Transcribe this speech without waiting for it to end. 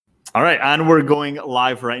All right, and we're going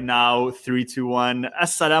live right now. 3, 2, 1.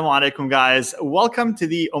 Assalamu alaikum, guys. Welcome to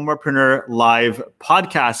the Umarpreneur Live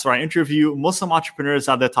podcast, where I interview Muslim entrepreneurs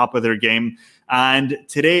at the top of their game. And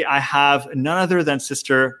today I have none other than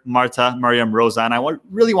Sister Marta Maryam Rosa. And I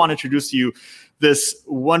really want to introduce you this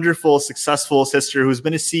wonderful, successful sister who's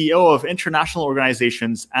been a CEO of international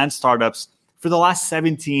organizations and startups for the last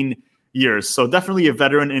 17 years. So definitely a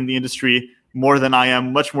veteran in the industry, more than I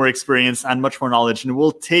am, much more experience and much more knowledge. And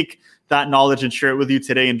we'll take that knowledge and share it with you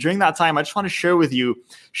today. And during that time, I just want to share with you,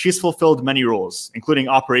 she's fulfilled many roles, including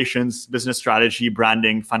operations, business strategy,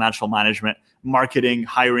 branding, financial management, marketing,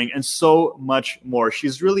 hiring, and so much more.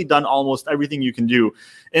 She's really done almost everything you can do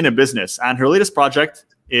in a business. And her latest project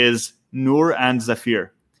is Noor and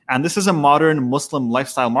Zafir. And this is a modern Muslim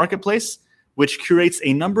lifestyle marketplace, which curates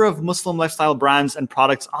a number of Muslim lifestyle brands and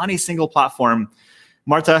products on a single platform.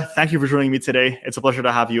 Marta, thank you for joining me today. It's a pleasure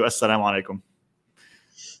to have you. Assalamu alaikum.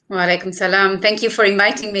 Wa alaikum salam. Thank you for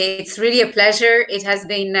inviting me. It's really a pleasure. It has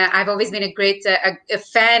been, I've always been a great a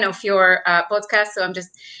fan of your podcast. So I'm just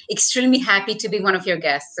extremely happy to be one of your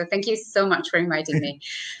guests. So thank you so much for inviting me.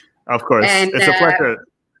 Of course. And, it's a pleasure.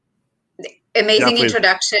 Amazing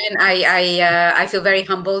introduction. I feel very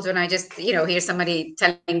humbled when I just, hear somebody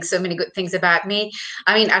telling so many good things about me.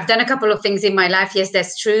 I mean, I've done a couple of things in my life. Yes,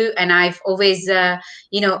 that's true. And I've always,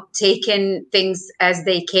 taken things as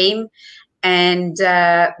they came. And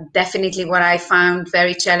definitely what I found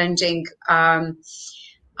very challenging,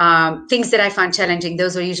 things that I found challenging,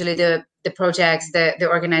 those were usually the projects, the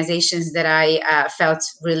organizations that I felt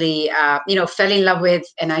really, fell in love with,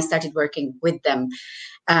 and I started working with them.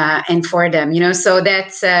 And for them, so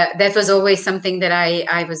that was always something that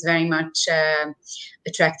I was very much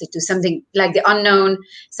attracted to, something like the unknown,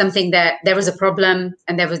 something that there was a problem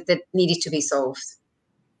and that needed to be solved.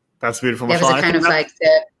 That's beautiful. That was a kind of like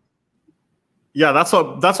that's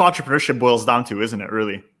what entrepreneurship boils down to, isn't it?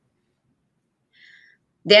 Really.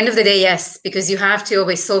 The end of the day, yes, because you have to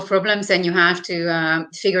always solve problems and you have to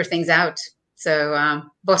figure things out. So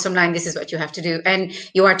bottom line, this is what you have to do, and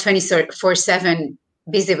you are 24/7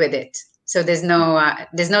 busy with it. So there's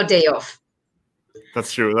no day off.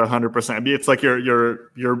 That's true. 100%. It's like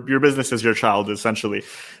your business is your child, essentially.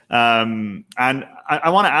 And I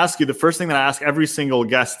want to ask you the first thing that I ask every single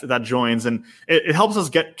guest that joins, and it helps us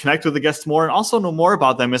get connect with the guests more and also know more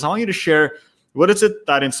about them, is I want you to share what is it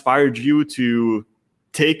that inspired you to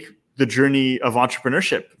take the journey of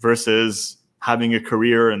entrepreneurship versus having a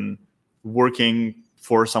career and working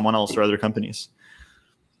for someone else or other companies.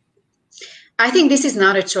 I think this is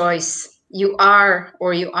not a choice. You are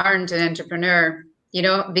or you aren't an entrepreneur,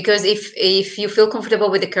 because if you feel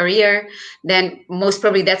comfortable with a career, then most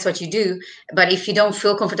probably that's what you do. But if you don't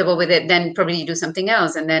feel comfortable with it, then probably you do something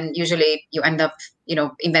else. And then usually you end up,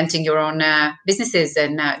 inventing your own businesses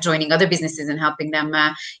and joining other businesses and helping them,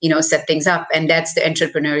 set things up. And that's the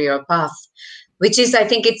entrepreneurial path, which is, I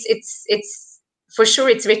think it's for sure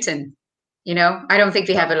it's written, I don't think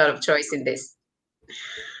we have a lot of choice in this.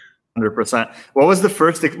 100%. What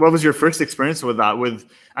was your first experience with that?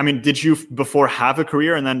 Did you before have a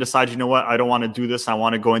career and then decide, I don't want to do this, I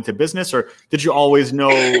want to go into business? Or did you always know,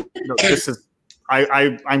 this is,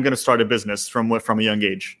 I'm going to start a business from a young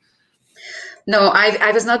age? No, I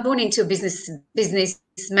was not born into business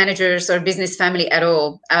managers or business family at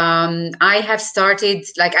all. I have started,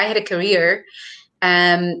 I had a career,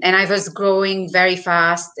 and I was growing very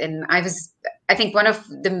fast. And I think one of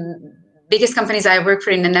the biggest companies I worked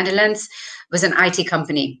for in the Netherlands was an IT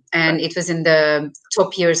company, and it was in the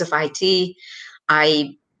top years of IT.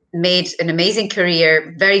 I made an amazing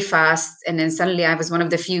career very fast, and then suddenly I was one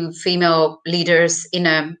of the few female leaders in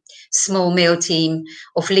a small male team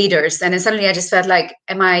of leaders, and then suddenly I just felt like,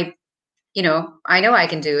 I know I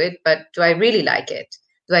can do it, but do I really like it?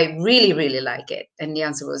 Do I really, really like it? And the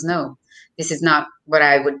answer was no. This is not what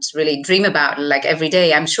I would really dream about, every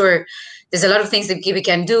day. I'm sure there's a lot of things that we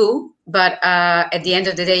can do, but at the end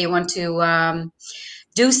of the day, you want to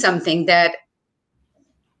do something that,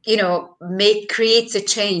 creates a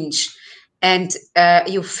change, and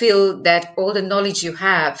you feel that all the knowledge you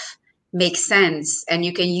have makes sense, and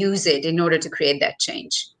you can use it in order to create that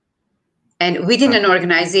change. And within an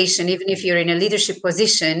organization, even if you're in a leadership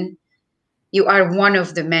position, you are one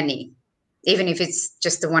of the many, even if it's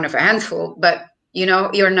just one of a handful. But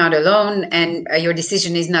you're not alone, and your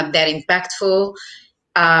decision is not that impactful.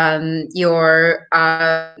 You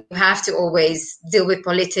have to always deal with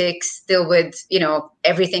politics, deal with,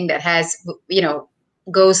 everything that has,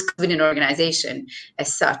 goes with an organization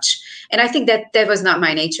as such. And I think that was not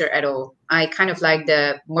my nature at all. I kind of like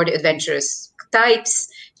the adventurous types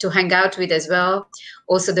to hang out with as well.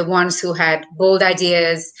 Also the ones who had bold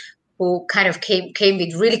ideas, who kind of came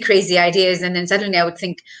with really crazy ideas. And then suddenly I would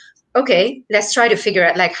think, okay, let's try to figure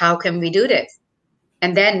out like, how can we do this?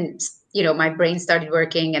 And then, my brain started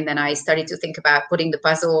working, and then I started to think about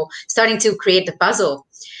starting to create the puzzle.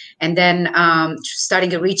 And then starting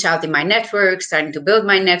to reach out in my network, starting to build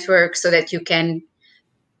my network so that you can,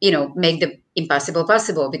 make the impossible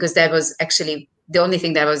possible, because that was actually the only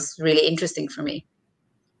thing that was really interesting for me.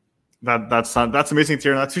 That's amazing to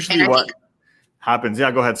hear. That's usually what happens.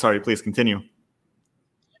 Yeah, go ahead. Sorry, please continue.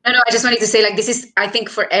 No, I just wanted to say, like, this is, I think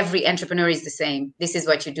for every entrepreneur is the same. This is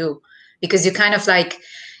what you do, because you kind of like,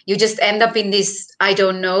 you just end up in this, I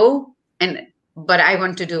don't know, but I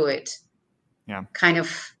want to do it. Yeah. Kind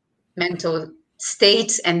of mental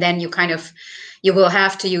state. And then you will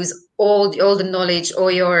have to use all the knowledge, all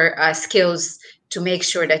your skills to make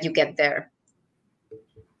sure that you get there.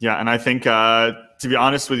 Yeah. And I think, to be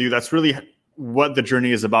honest with you, that's really what the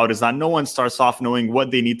journey is about, is that no one starts off knowing what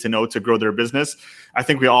they need to know to grow their business. I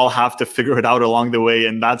think we all have to figure it out along the way.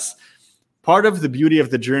 And that's part of the beauty of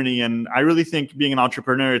the journey. And I really think being an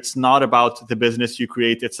entrepreneur, it's not about the business you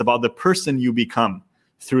create. It's about the person you become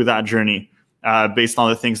through that journey, based on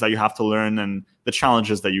the things that you have to learn and the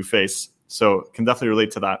challenges that you face. So can definitely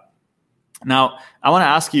relate to that. Now, I want to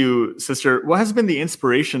ask you, sister, what has been the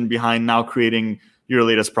inspiration behind now creating your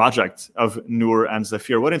latest project of Noor and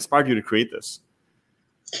Zafir? What inspired you to create this?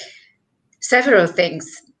 Several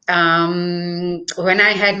things. When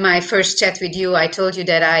I had my first chat with you, I told you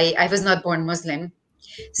that I was not born Muslim.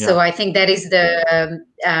 So I think that is the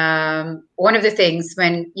one of the things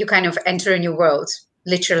when you kind of enter a new world.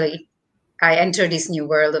 Literally, I entered this new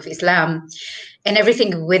world of Islam and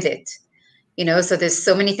everything with it. So there's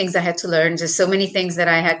so many things I had to learn. There's so many things that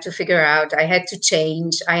I had to figure out. I had to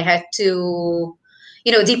change. I had to,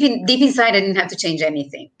 deep inside, I didn't have to change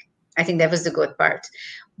anything. I think that was the good part.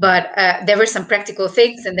 But there were some practical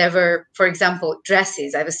things, and there were, for example,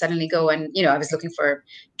 dresses. I was suddenly going, I was looking for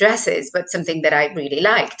dresses, but something that I really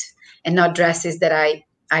liked, and not dresses that I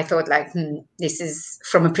thought like, this is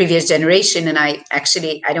from a previous generation, and I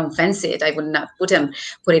don't fancy it. I would not put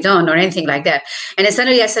it on or anything like that. And then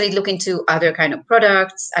suddenly I started looking to other kind of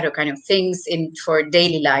products, other kind of things for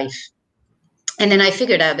daily life. And then I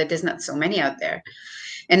figured out that there's not so many out there.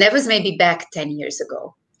 And that was maybe back 10 years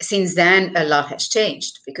ago. Since then, a lot has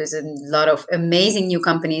changed, because a lot of amazing new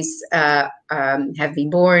companies have been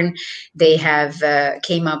born. They have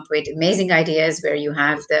came up with amazing ideas where you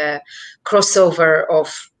have the crossover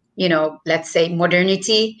of, let's say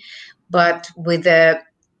modernity, but with a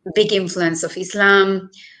big influence of Islam,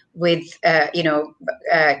 with,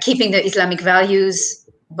 keeping the Islamic values,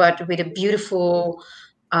 but with a beautiful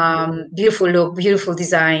look, beautiful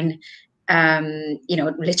design,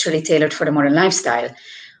 literally tailored for the modern lifestyle.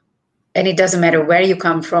 And it doesn't matter where you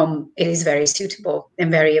come from, it is very suitable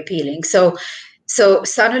and very appealing. So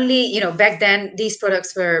suddenly, back then, these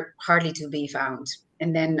products were hardly to be found.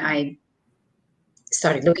 And then I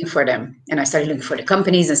started looking for them, and I started looking for the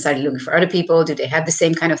companies, and started looking for other people. Do they have the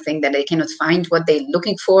same kind of thing that they cannot find what they're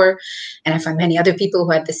looking for? And I found many other people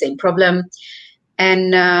who had the same problem.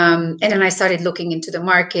 And then I started looking into the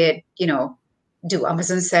market, do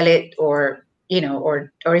Amazon sell it, or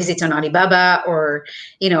is it on Alibaba, or,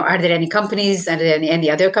 are there any companies, are there any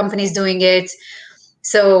other companies doing it?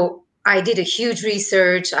 So I did a huge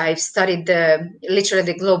research. I've studied literally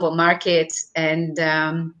the global market. And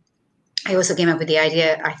I also came up with the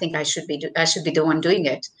idea, I think I should be the one doing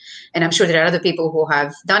it. And I'm sure there are other people who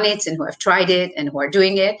have done it and who have tried it and who are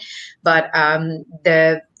doing it. But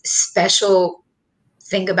the special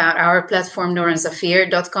thing about our platform,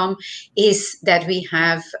 noorandzafir.com, is that we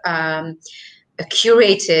have a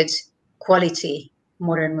curated quality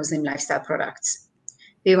modern Muslim lifestyle products.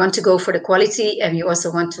 We want to go for the quality, and we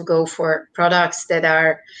also want to go for products that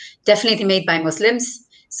are definitely made by Muslims.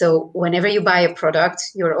 So whenever you buy a product,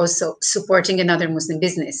 you're also supporting another Muslim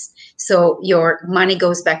business. So your money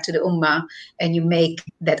goes back to the Ummah, and you make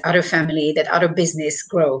that other family, that other business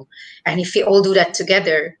grow. And if we all do that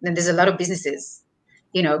together, then there's a lot of businesses,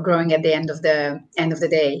 growing at the end of the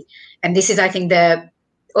day. And this is, I think,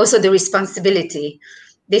 also the responsibility.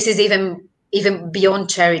 This is even beyond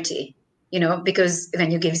charity, because when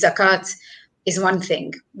you give zakat is one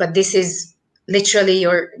thing, but this is literally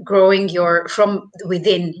you're growing from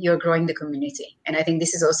within, you're growing the community. And I think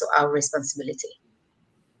this is also our responsibility.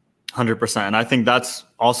 100%. And I think that's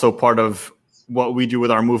also part of what we do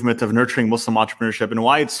with our movement of nurturing Muslim entrepreneurship, and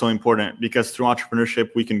why it's so important, because through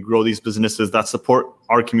entrepreneurship, we can grow these businesses that support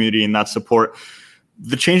our community and that support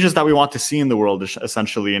the changes that we want to see in the world,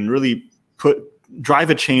 essentially, and really drive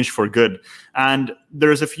a change for good. And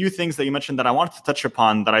there's a few things that you mentioned that I wanted to touch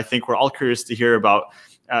upon that I think we're all curious to hear about.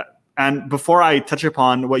 And before I touch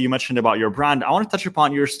upon what you mentioned about your brand, I want to touch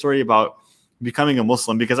upon your story about becoming a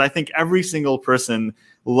Muslim, because I think every single person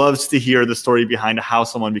loves to hear the story behind how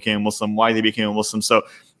someone became a Muslim, why they became a Muslim. So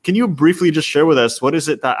can you briefly just share with us, what is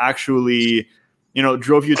it that actually,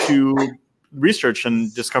 drove you to research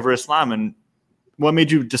and discover Islam, and what made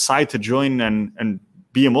you decide to join and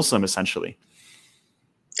be a Muslim, essentially?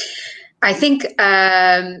 I think,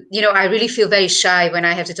 I really feel very shy when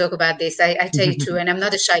I have to talk about this. I tell you true, and I'm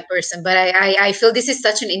not a shy person, but I feel this is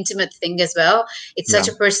such an intimate thing as well. It's such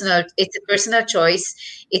a personal choice.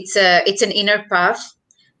 It's an inner path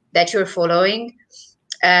that you're following.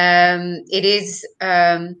 It is,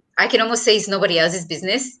 I can almost say it's nobody else's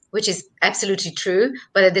business, which is absolutely true.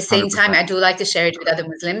 But at the same 100%. time, I do like to share it with other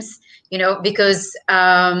Muslims, because,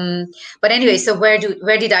 but anyway, so where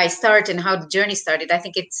did I start and how the journey started? I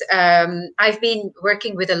think it's, I've been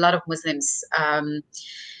working with a lot of Muslims,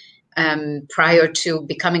 prior to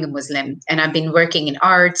becoming a Muslim, and I've been working in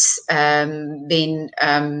arts, been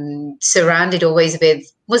surrounded always with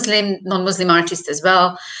Muslim, non-Muslim artists as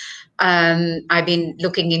well. I've been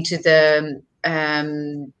looking into the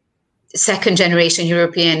second generation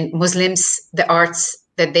European Muslims, the arts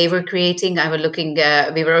that they were creating.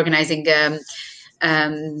 We were organizing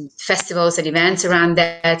festivals and events around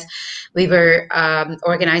that. We were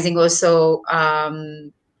organizing also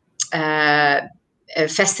a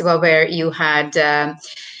festival where you had the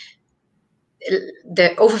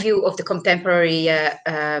overview of the contemporary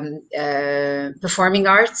performing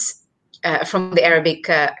arts from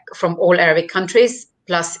all Arabic countries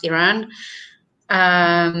plus Iran.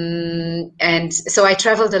 And so I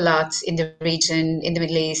traveled a lot in the region, in the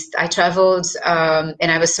Middle East. I traveled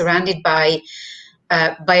and I was surrounded by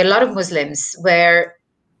a lot of Muslims, where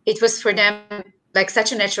it was for them like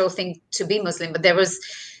such a natural thing to be Muslim, but there was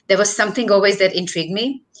something always that intrigued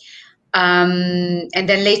me. And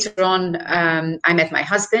then later on, I met my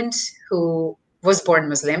husband, who was born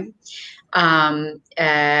Muslim. And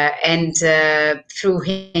through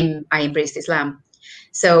him, I embraced Islam.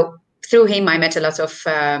 So through him, I met a lot of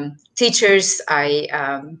teachers. I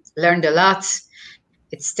learned a lot.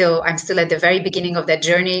 I'm still at the very beginning of that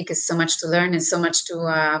journey, because so much to learn and so much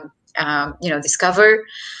to discover.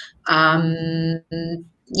 I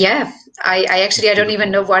actually don't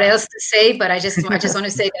even know what else to say, but I just want to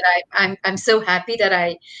say that I'm so happy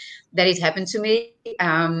that it happened to me.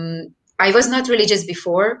 I was not religious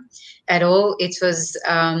before at all. It was.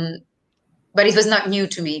 But it was not new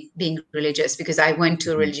to me being religious, because I went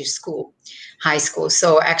to a religious school, high school.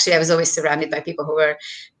 So actually I was always surrounded by people who were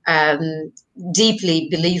deeply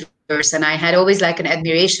believers. And I had always like an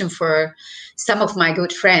admiration for some of my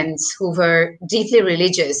good friends who were deeply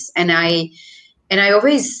religious. And I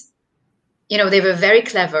always, they were very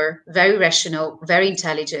clever, very rational, very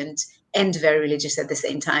intelligent, and very religious at the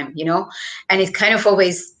same time, And it kind of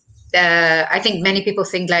always, I think many people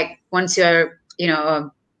think like once you're,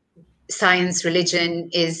 science, religion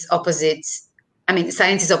is opposite. I mean,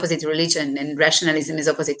 science is opposite to religion, and rationalism is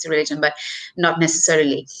opposite to religion, but not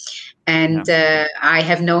necessarily. And I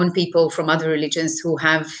have known people from other religions who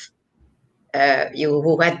have,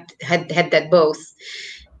 who had that both,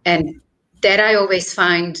 and that I always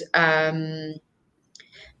find. I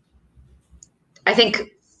think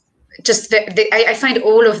just I find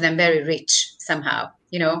all of them very rich somehow,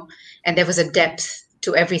 and there was a depth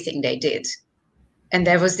to everything they did. And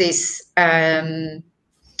there was this very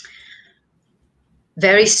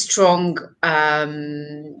strong, I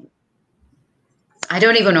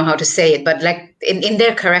don't even know how to say it, but like in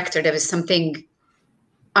their character, there was something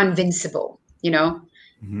invincible,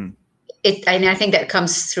 Mm-hmm. And I think that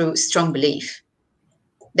comes through strong belief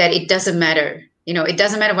that it doesn't matter, it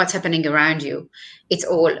doesn't matter what's happening around you. It's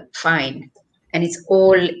all fine. And it's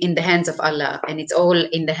all in the hands of Allah, and it's all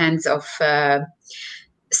in the hands of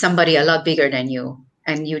somebody a lot bigger than you,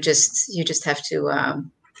 and you just have to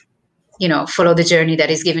follow the journey that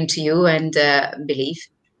is given to you and believe.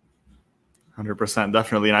 100%,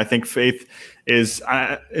 definitely. And I think faith is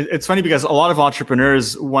it's funny because a lot of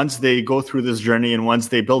entrepreneurs, once they go through this journey and once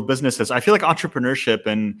they build businesses, I feel like entrepreneurship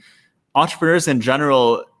and entrepreneurs in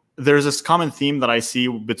general, there's this common theme that I see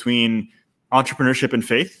between entrepreneurship and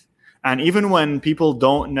faith. And even when people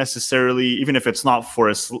don't necessarily, even if it's not for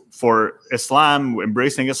Islam,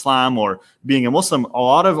 embracing Islam or being a Muslim, a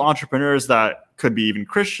lot of entrepreneurs that could be even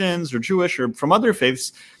Christians or Jewish or from other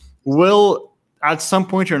faiths will at some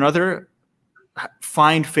point or another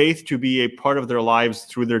find faith to be a part of their lives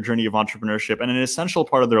through their journey of entrepreneurship and an essential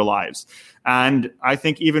part of their lives. And I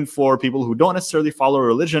think even for people who don't necessarily follow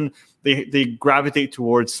religion, they gravitate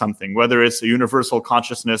towards something, whether it's a universal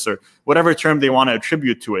consciousness or whatever term they want to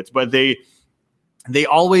attribute to it. But they they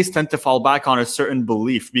always tend to fall back on a certain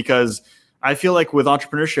belief, because I feel like with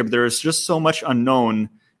entrepreneurship, there is just so much unknown,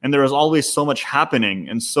 and there is always so much happening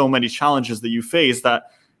and so many challenges that you face that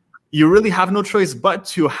you really have no choice but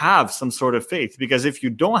to have some sort of faith. Because if you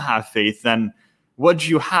don't have faith, then what do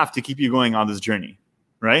you have to keep you going on this journey,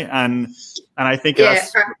 right? And I think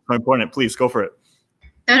that's so important. Please go for it.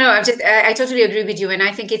 No, I totally agree with you, and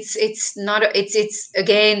I think it's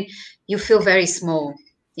again, you feel very small.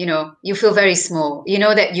 You feel very small. You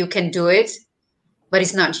know that you can do it, but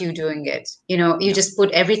it's not you doing it. You just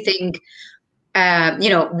put everything,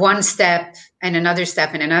 one step and another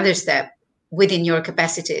step and another step within your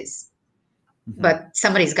capacities. Mm-hmm. But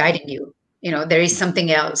somebody's guiding you. There is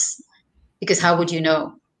something else, because how would you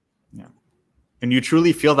know? Yeah. And you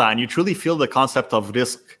truly feel that, and you truly feel the concept of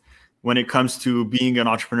risk when it comes to being an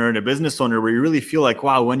entrepreneur and a business owner, where you really feel like,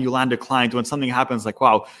 wow, when you land a client, when something happens, like,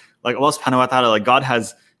 wow, like Allah subhanahu wa ta'ala, like God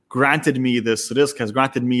has granted me this risk, has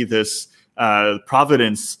granted me this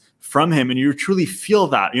providence from him. And you truly feel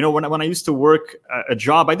that. When I used to work a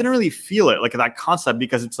job, I didn't really feel it, like that concept,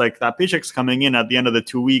 because it's like that paycheck's coming in at the end of the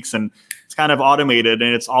 2 weeks and it's kind of automated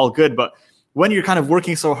and it's all good. But when you're kind of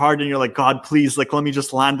working so hard and you're like, God, please, like, let me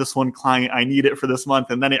just land this one client. I need it for this month.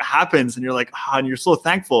 And then it happens and you're like, and you're so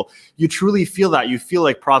thankful. You truly feel that. You feel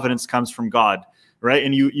like providence comes from God, right?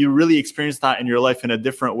 And you really experience that in your life in a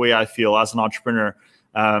different way, I feel, as an entrepreneur.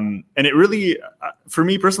 And it really, for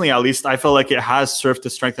me personally, at least, I feel like it has served to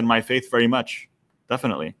strengthen my faith very much.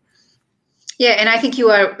 Definitely. Yeah, and I think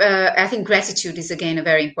I think gratitude is, again, a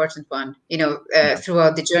very important one,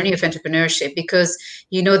 throughout the journey of entrepreneurship, because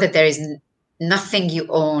you know that there is nothing you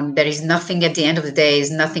own. There is nothing at the end of the day,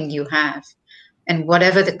 is nothing you have. And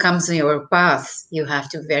whatever that comes in your path, you have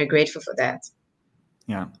to be very grateful for that.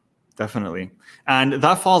 Yeah, definitely. And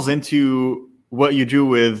that falls into what you do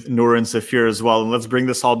with Noor and Safir as well. And let's bring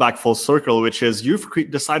this all back full circle, which is you've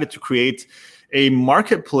decided to create a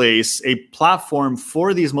marketplace, a platform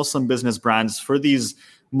for these Muslim business brands, for these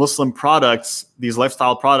Muslim products, these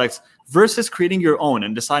lifestyle products, versus creating your own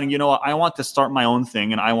and deciding, I want to start my own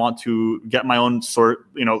thing and I want to get my own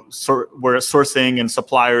sourcing and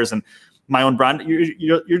suppliers and my own brand.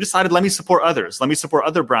 You decided, let me support others. Let me support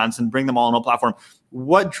other brands and bring them all on a platform.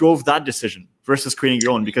 What drove that decision versus creating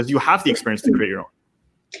your own? Because you have the experience to create your own.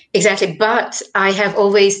 Exactly. But I have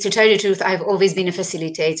always, to tell you the truth, I've always been a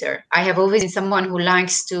facilitator. I have always been someone who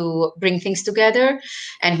likes to bring things together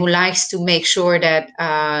and who likes to make sure that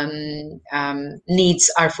needs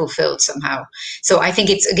are fulfilled somehow. So I think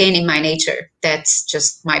it's, again, in my nature. That's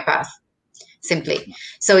just my path, simply.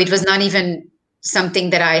 So it was not even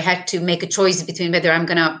something that I had to make a choice between whether I'm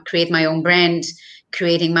going to create my own brand,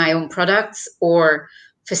 creating my own products, or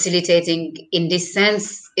facilitating in this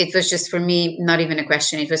sense. It was just, for me, not even a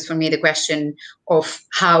question. It was, for me, the question of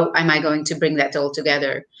how am I going to bring that all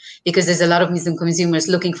together? Because there's a lot of Muslim consumers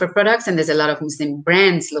looking for products, and there's a lot of Muslim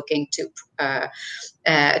brands looking to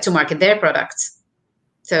market their products.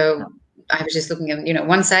 So I was just looking at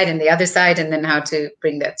one side and the other side, and then how to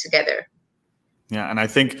bring that together. Yeah, and I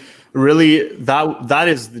think really that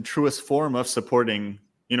is the truest form of supporting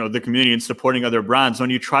the community and supporting other brands, when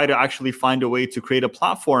you try to actually find a way to create a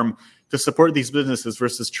platform to support these businesses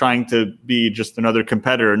versus trying to be just another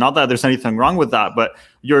competitor. Not that there's anything wrong with that, but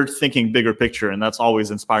you're thinking bigger picture, and that's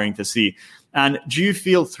always inspiring to see. And do you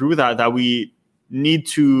feel through that we need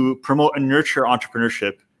to promote and nurture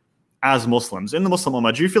entrepreneurship as Muslims in the Muslim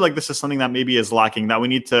Ummah? Do you feel like this is something that maybe is lacking, that we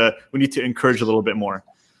need to encourage a little bit more?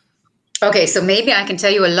 Okay, so maybe I can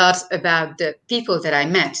tell you a lot about the people that I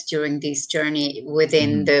met during this journey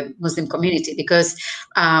within the Muslim community, because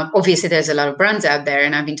obviously there's a lot of brands out there,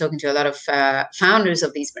 and I've been talking to a lot of founders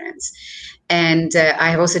of these brands. And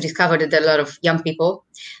I have also discovered that there are a lot of young people.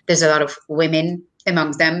 There's a lot of women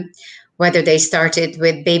amongst them, whether they started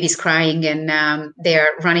with babies crying and they're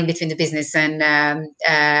running between the business and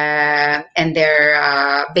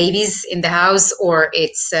their babies in the house, or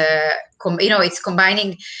it's it's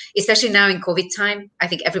combining, especially now in COVID time. I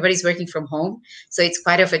think everybody's working from home, so it's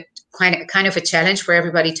kind of a challenge for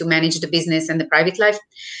everybody to manage the business and the private life.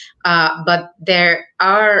 But there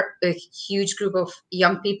are a huge group of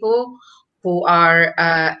young people who are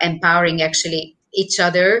empowering actually each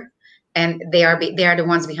other, and they are the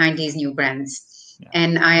ones behind these new brands. Yeah.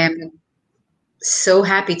 And I am so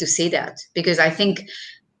happy to see that, because I think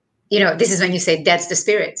this is when you say that's the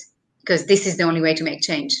spirit, because this is the only way to make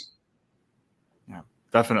change.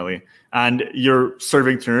 Definitely. And you're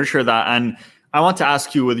serving to nurture that. And I want to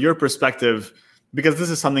ask you, with your perspective, because this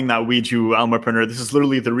is something that we do, Almarpreneur, this is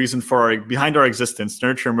literally the reason behind our existence,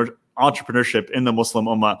 nurture entrepreneurship in the Muslim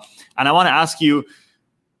Ummah. And I want to ask you,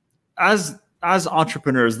 as as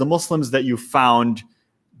entrepreneurs, the Muslims that you found,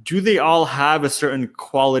 do they all have a certain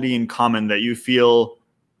quality in common that you feel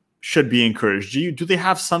should be encouraged? Do they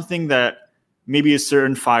have something that maybe a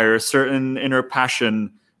certain fire, a certain inner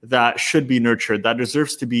passion that should be nurtured, that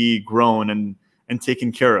deserves to be grown and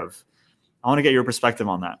taken care of? I want to get your perspective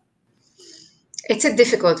on that. It's a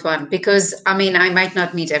difficult one because, I mean, I might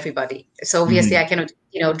not meet everybody. So obviously I cannot,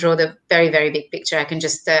 draw the very, very big picture. I can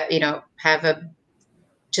just, have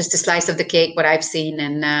just a slice of the cake, what I've seen,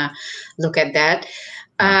 and look at that.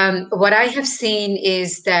 What I have seen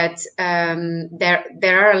is that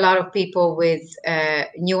there are a lot of people with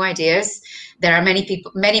new ideas. There are many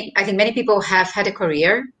people have had a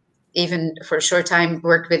career, even for a short time,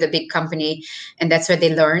 worked with a big company, and that's where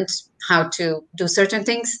they learned how to do certain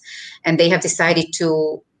things. And they have decided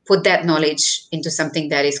to put that knowledge into something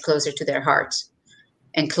that is closer to their heart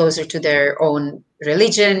and closer to their own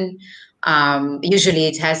religion. Usually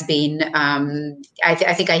it has been, I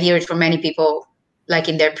think I hear it from many people, like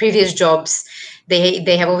in their previous jobs,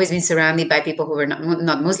 they have always been surrounded by people who were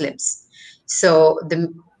not Muslims. So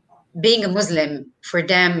being a Muslim for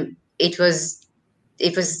them, it was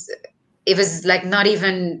like not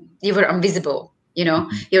even, you were invisible,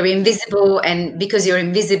 you're invisible, and because you're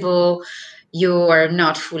invisible, you are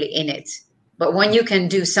not fully in it. But when you can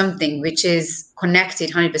do something which is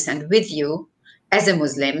connected 100% with you as a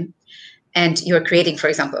Muslim, and you're creating, for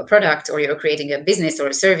example, a product, or you're creating a business or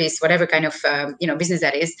a service, whatever kind of business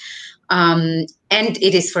that is, and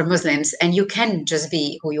it is for Muslims, and you can just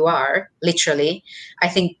be who you are, literally, I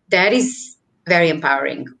think that is very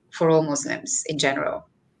empowering for all Muslims in general.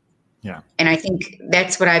 Yeah. And I think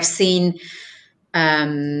that's what I've seen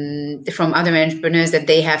from other entrepreneurs, that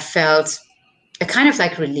they have felt a kind of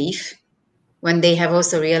like relief when they have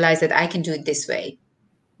also realized that I can do it this way,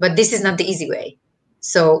 but this is not the easy way.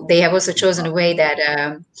 So they have also chosen a way that,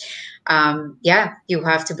 you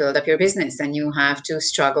have to build up your business, and you have to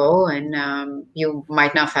struggle, and you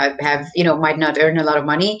might not might not earn a lot of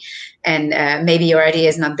money, and maybe your idea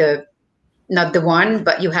is not the one,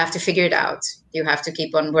 but you have to figure it out. You have to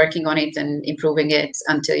keep on working on it and improving it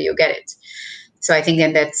until you get it. So I think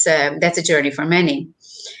then that's a journey for many.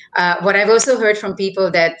 What I've also heard from people,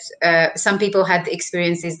 that some people had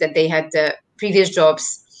experiences that they had previous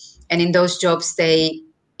jobs, and in those jobs they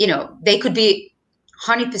could be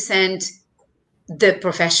 100% the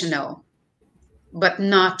professional, but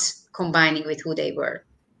not combining with who they were,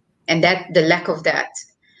 and that the lack of that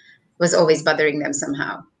was always bothering them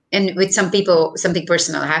somehow. And with some people, something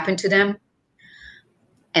personal happened to them,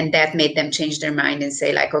 and that made them change their mind and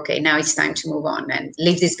say, like, okay, now it's time to move on and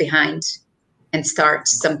leave this behind and start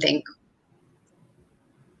something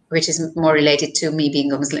which is more related to me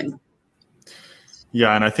being a Muslim.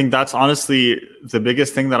 Yeah, and I think that's honestly the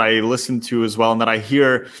biggest thing that I listen to as well, and that I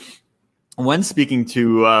hear when speaking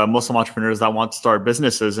to Muslim entrepreneurs that want to start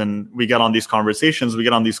businesses. And we get on these conversations, we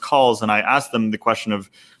get on these calls, and I ask them the question of,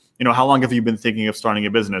 how long have you been thinking of starting a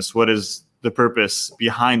business? What is the purpose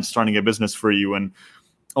behind starting a business for you? And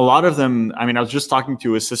a lot of them, I was just talking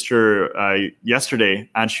to a sister yesterday,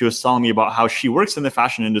 and she was telling me about how she works in the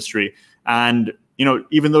fashion industry. And,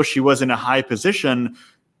 even though she was in a high position,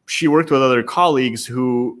 she worked with other colleagues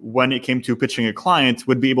who, when it came to pitching a client,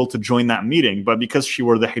 would be able to join that meeting. But because she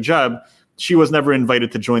wore the hijab, she was never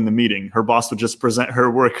invited to join the meeting. Her boss would just present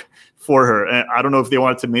her work for her. And I don't know if they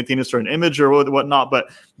wanted to maintain a certain image or whatnot, but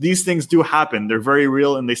these things do happen. They're very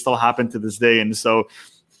real, and they still happen to this day. And so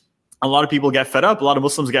a lot of people get fed up. A lot of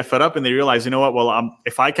Muslims get fed up, and they realize, well,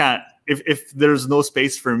 if there's no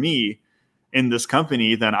space for me in this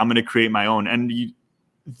company, then I'm going to create my own. And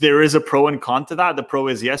there is a pro and con to that. The pro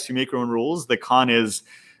is, yes, you make your own rules. The con is,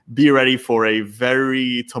 be ready for a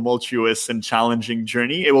very tumultuous and challenging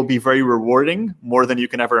journey. It will be very rewarding, more than you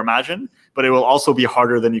can ever imagine, but it will also be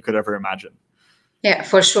harder than you could ever imagine. Yeah,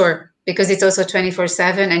 for sure. Because it's also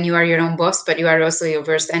 24/7, and you are your own boss, but you are also your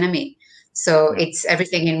worst enemy. So It's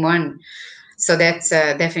everything in one. So that's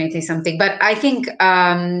definitely something. But I think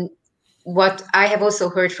what I have also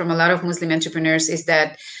heard from a lot of Muslim entrepreneurs is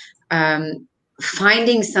that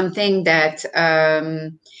finding something that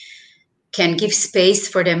can give space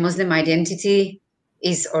for their Muslim identity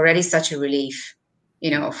is already such a relief,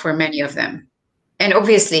 for many of them. And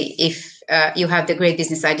obviously, if you have the great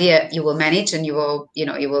business idea, you will manage, and you will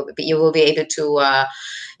be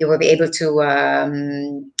able to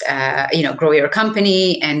grow your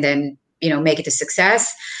company, and then make it a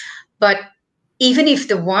success. But even if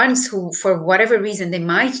the ones who, for whatever reason, they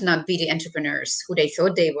might not be the entrepreneurs who they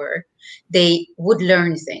thought they were, they would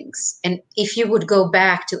learn things. And if you would go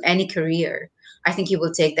back to any career, I think you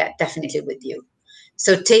will take that definitely with you.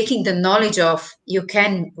 So taking the knowledge of you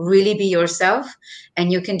can really be yourself,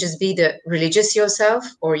 and you can just be the religious yourself,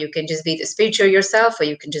 or you can just be the spiritual yourself, or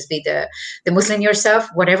you can just be the Muslim yourself,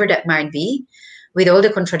 whatever that might be, with all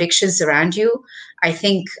the contradictions around you. I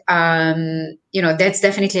think, that's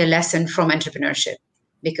definitely a lesson from entrepreneurship,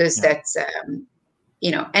 because that's, and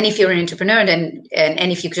if you're an entrepreneur, then,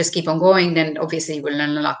 and if you just keep on going, then obviously you will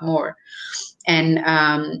learn a lot more. And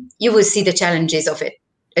you will see the challenges of it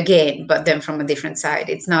again, but then from a different side.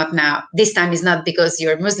 It's not now, this time is not because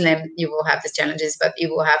you're Muslim, you will have the challenges, but you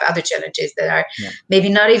will have other challenges that are maybe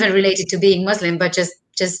not even related to being Muslim, but just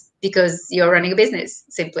because you're running a business,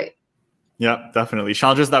 simply. Yeah, definitely.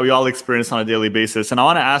 Challenges that we all experience on a daily basis. And I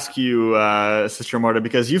want to ask you, Sister Marta,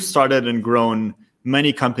 because you've started and grown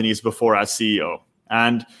many companies before as CEO.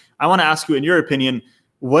 And I want to ask you, in your opinion,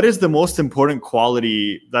 what is the most important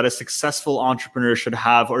quality that a successful entrepreneur should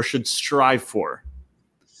have or should strive for?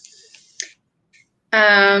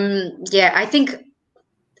 I think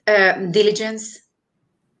diligence.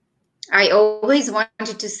 I always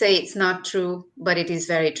wanted to say it's not true, but it is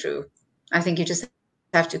very true. I think you just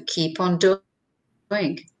have to keep on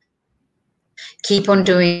doing. Keep on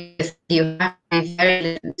doing. You have to be very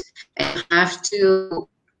diligent, and you have to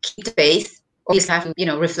keep the faith. You have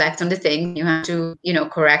to, reflect on the thing. You have to,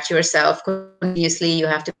 correct yourself continuously. You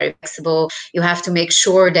have to be very flexible. You have to make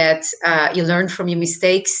sure that you learn from your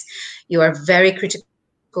mistakes. You are very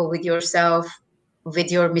critical with yourself,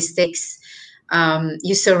 with your mistakes.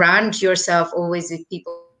 You surround yourself always with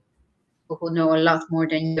people who know a lot more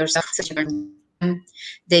than yourself. So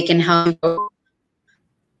they can help you.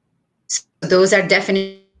 So those are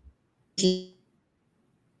definitely.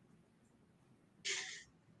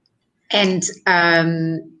 And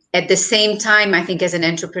at the same time, I think as an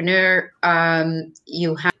entrepreneur,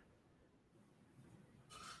 you have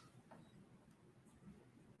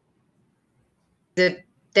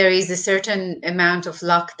there is a certain amount of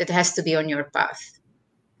luck that has to be on your path.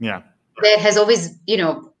 Yeah. That has always, be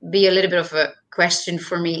a little bit of a question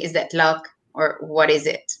for me. Is that luck, or what is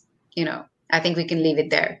it? I think we can leave it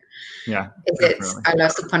there. Yeah. It's Allah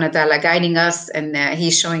subhanahu wa ta'ala guiding us, and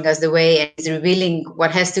he's showing us the way, and he's revealing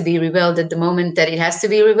what has to be revealed at the moment that it has to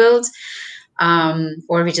be revealed,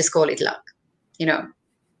 or we just call it luck,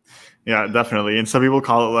 Yeah, definitely. And some people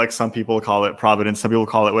call it luck, some people call it providence, some people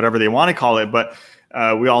call it whatever they want to call it. But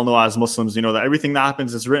we all know as Muslims, that everything that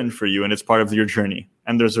happens is written for you, and it's part of your journey,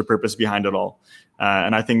 and there's a purpose behind it all.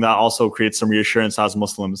 And I think that also creates some reassurance as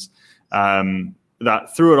Muslims,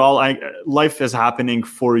 that through it all, life is happening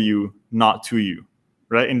for you, not to you,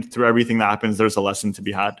 right? And through everything that happens, there's a lesson to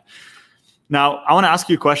be had. Now, I want to ask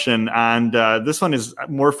you a question, and this one is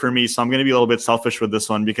more for me, so I'm going to be a little bit selfish with this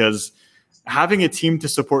one, because having a team to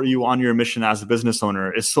support you on your mission as a business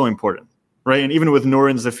owner is so important, right? And even with Noor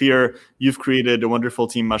and Zafir, you've created a wonderful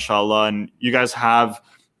team, mashallah, and you guys have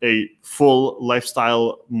a full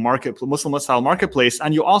Muslim lifestyle marketplace,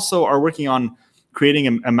 and you also are working on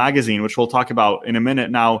creating a magazine, which we'll talk about in a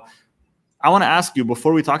minute. Now, I want to ask you,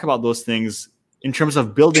 before we talk about those things, in terms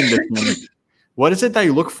of building the team, what is it that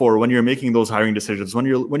you look for when you're making those hiring decisions? When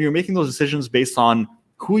you're making those decisions based on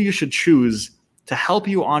who you should choose to help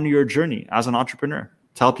you on your journey as an entrepreneur,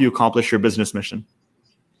 to help you accomplish your business mission?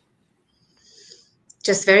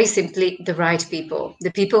 Just very simply, the right people,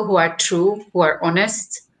 the people who are true, who are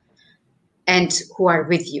honest, and who are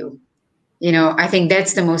with you. I think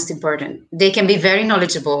that's the most important. They can be very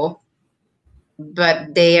knowledgeable,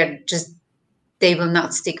 but they will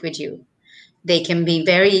not stick with you. They can be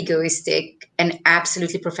very egoistic and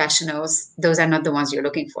absolutely professionals. Those are not the ones you're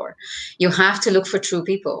looking for. You have to look for true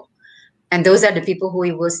people. And those are the people who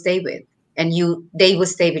you will stay with, and they will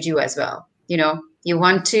stay with you as well.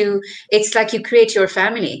 It's like you create your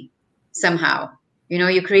family somehow.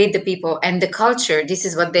 You create the people and the culture. This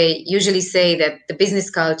is what they usually say, that the business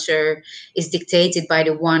culture is dictated by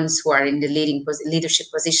the ones who are in the leadership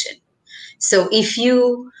position. So if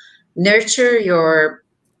you nurture your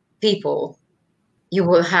people, you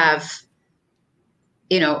will have,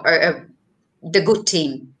 the good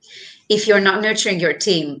team. If you're not nurturing your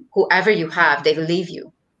team, whoever you have, they will leave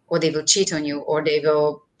you, or they will cheat on you, or they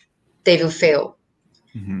will fail.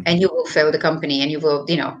 Mm-hmm. And you will fail the company, and you will,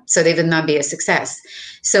 so they will not be a success.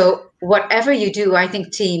 So whatever you do, I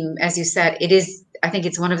think team, as you said, I think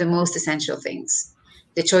it's one of the most essential things,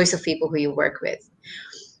 the choice of people who you work with.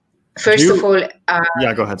 First of all,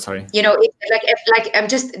 go ahead. Sorry. I'm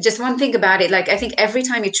just one thing about it. Like, I think every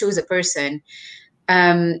time you choose a person,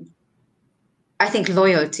 I think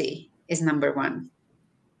loyalty is number one.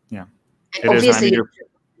 Yeah. And obviously,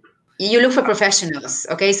 you look for professionals.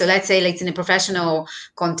 Okay, so let's say, like, in a professional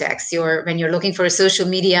context, when you're looking for a social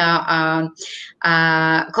media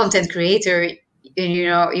content creator,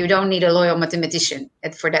 you don't need a loyal mathematician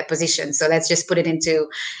for that position. So let's just put it into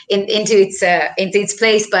its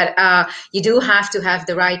place. But you do have to have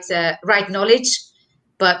the right knowledge,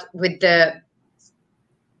 but with the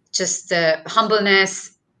humbleness.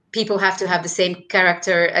 People have to have the same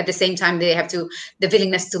character. At the same time, they have the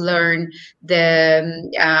willingness to learn.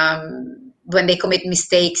 When they commit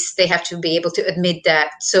mistakes, they have to be able to admit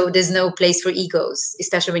that. So there's no place for egos,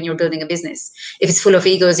 especially when you're building a business. If it's full of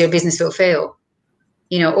egos, your business will fail.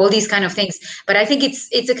 All these kind of things. But I think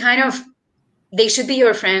it's a kind of, they should be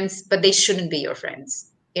your friends, but they shouldn't be your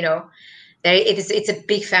friends. It's a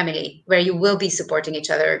big family where you will be supporting each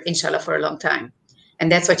other, inshallah, for a long time.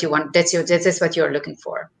 And that's what you want. That's what you're looking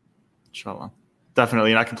for. Inshallah.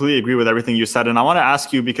 Definitely. And I completely agree with everything you said. And I want to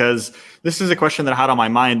ask you, because this is a question that I had on my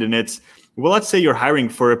mind, and it's, well, let's say you're hiring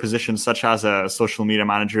for a position such as a social media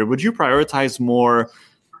manager. Would you prioritize more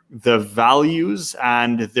the values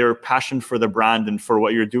and their passion for the brand and for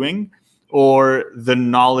what you're doing, or the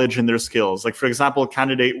knowledge and their skills? Like, for example,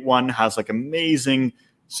 candidate one has like an amazing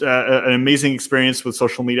experience with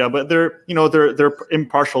social media, but they're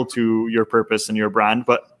impartial to your purpose and your brand.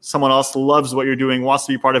 But someone else loves what you're doing, wants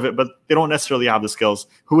to be part of it, but they don't necessarily have the skills.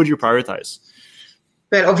 Who would you prioritize?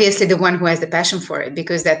 Well, obviously the one who has the passion for it,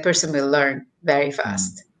 because that person will learn very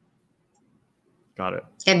fast. Got it.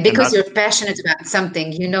 And because you're passionate about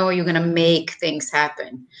something, you're going to make things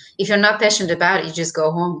happen. If you're not passionate about it, you just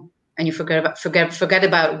go home and you forget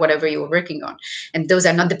about whatever you were working on. And those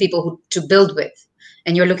are not the people to build with.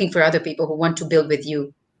 And you're looking for other people who want to build with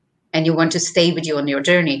you, and you want to stay with you on your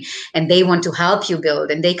journey, and they want to help you build,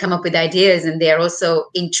 and they come up with ideas, and they are also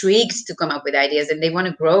intrigued to come up with ideas, and they want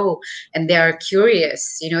to grow, and they are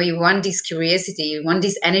curious. You want this curiosity, you want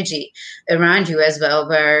this energy around you as well,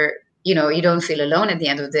 where, you don't feel alone at the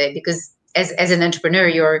end of the day, because as an entrepreneur,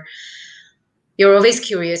 you're always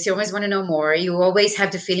curious. You always want to know more. You always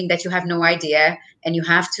have the feeling that you have no idea, and you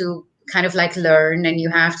have to kind of like learn, and you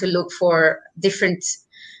have to look for different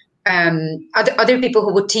other people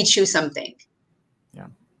who would teach you something. Yeah,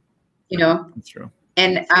 that's true.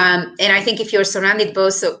 And I think if you're surrounded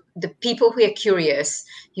both, so the people who are curious,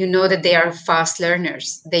 that they are fast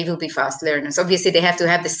learners. They will be fast learners. Obviously, they have to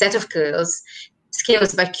have the set of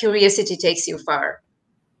skills, but curiosity takes you far,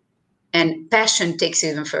 and passion takes you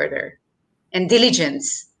even further, and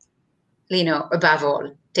diligence, above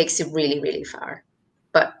all, takes you really, really far.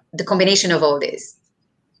 But the combination of all this.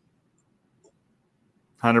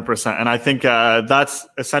 100%. And I think that's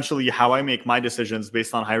essentially how I make my decisions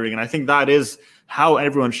based on hiring. And I think that is how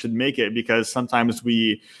everyone should make it, because sometimes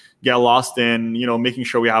we get lost in, making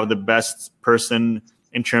sure we have the best person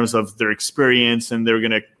in terms of their experience, and they're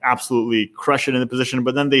going to absolutely crush it in the position,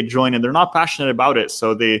 but then they join and they're not passionate about it.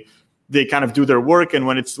 So they kind of do their work, and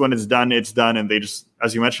when it's done, it's done. And they just,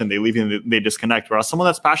 as you mentioned, they leave and they disconnect. Whereas someone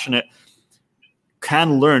that's passionate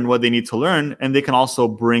can learn what they need to learn, and they can also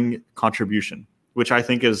bring contribution, which I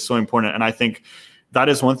think is so important. And I think that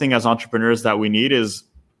is one thing as entrepreneurs that we need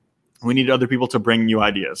other people to bring new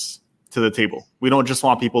ideas to the table. We don't just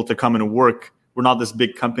want people to come and work. We're not this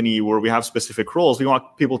big company where we have specific roles. We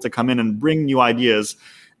want people to come in and bring new ideas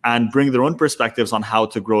and bring their own perspectives on how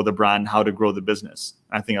to grow the brand, how to grow the business.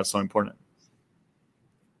 I think that's so important.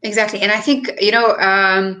 Exactly. And I think,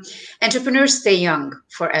 entrepreneurs stay young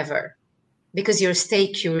forever because you stay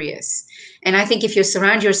curious. And I think if you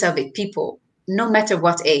surround yourself with people, no matter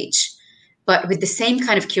what age, but with the same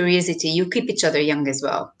kind of curiosity, you keep each other young as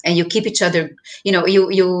well. And you keep each other,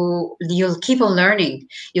 you'll keep on learning.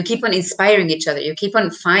 You keep on inspiring each other. You keep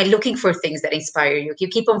on looking for things that inspire you. You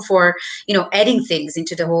keep on adding things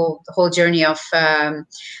into the whole journey of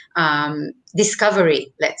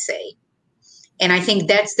discovery, let's say. And I think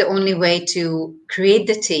that's the only way to create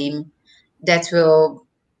the team that will,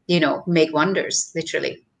 make wonders,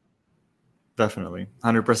 literally. Definitely,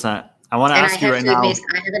 100%. I want to ask you right now.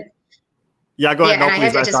 Yeah, go ahead. No,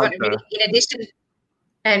 please. In addition,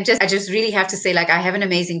 I just really have to say, I have an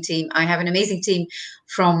amazing team. I have an amazing team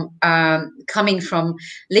from coming from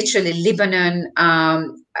literally Lebanon.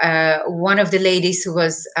 One of the ladies who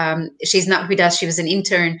was, she's not with us. She was an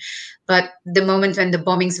intern. But the moment when the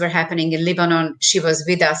bombings were happening in Lebanon, she was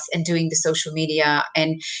with us and doing the social media.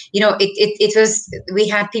 And, it was, we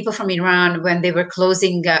had people from Iran when they were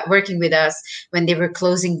working with us, when they were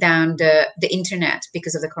closing down the internet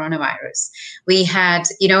because of the coronavirus. We had,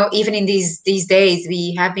 even in these days,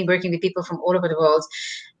 we have been working with people from all over the world.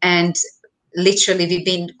 And literally, we've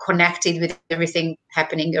been connected with everything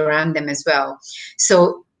happening around them as well.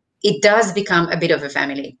 So it does become a bit of a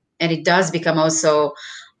family. and it does become also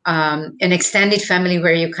an extended family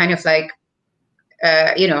where you kind of like,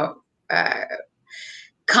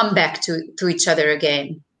 come back to each other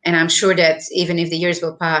again. And I'm sure that even if the years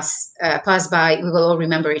will pass by, we will all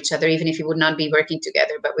remember each other, even if we would not be working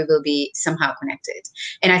together, but we will be somehow connected.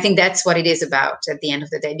 And I think that's what it is about at the end of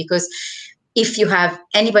the day, because if you have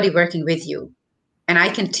anybody working with you, and I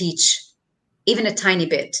can teach even a tiny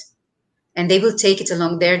bit, and they will take it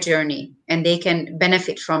along their journey and they can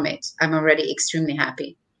benefit from it, I'm already extremely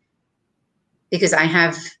happy, because I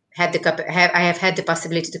have had the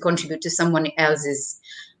possibility to contribute to someone else's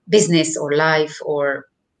business or life or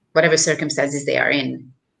whatever circumstances they are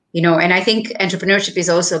in, and I think entrepreneurship is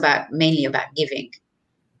also mainly about giving.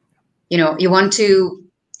 You want to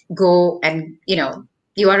go and,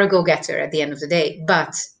 you are a go-getter at the end of the day,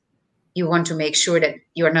 but you want to make sure that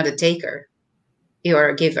you are not a taker, you are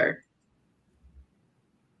a giver.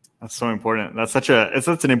 That's so important. That's such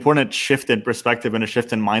an important shift in perspective and a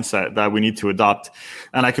shift in mindset that we need to adopt.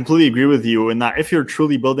 And I completely agree with you in that if you're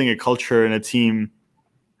truly building a culture and a team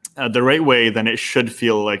the right way, then it should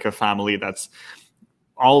feel like a family that's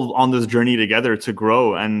all on this journey together to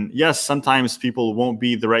grow. And yes, sometimes people won't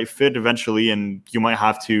be the right fit eventually, and you might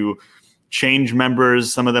have to change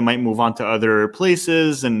members. Some of them might move on to other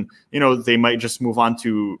places, and they might just move on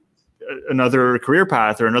to another career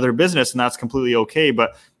path or another business, and that's completely okay.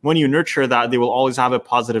 But when you nurture that, they will always have a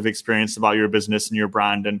positive experience about your business and your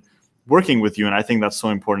brand and working with you. And I think that's so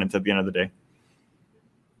important at the end of the day.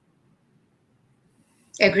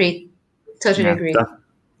 Agree. Totally agree.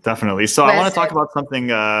 Definitely. So I want to talk about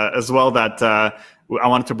something as well that I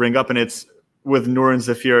wanted to bring up, and it's with Noor and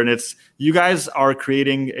Zafir, and it's you guys are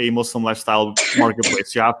creating a Muslim lifestyle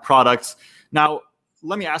marketplace. You have products. Now,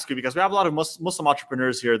 let me ask you, because we have a lot of Muslim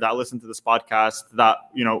entrepreneurs here that listen to this podcast that,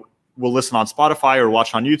 will listen on Spotify or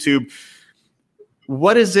watch on YouTube.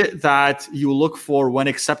 What is it that you look for when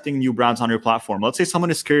accepting new brands on your platform? Let's say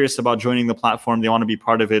someone is curious about joining the platform. They want to be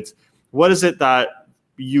part of it. What is it that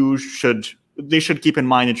they should keep in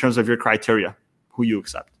mind in terms of your criteria, who you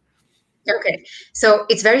accept? Okay. So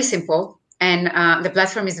it's very simple, and the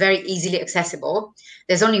platform is very easily accessible.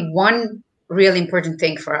 There's only one real important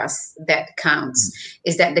thing for us that counts,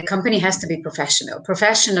 is that the company has to be professional.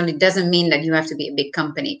 Professional, it doesn't mean that you have to be a big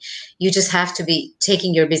company. You just have to be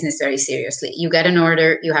taking your business very seriously. You get an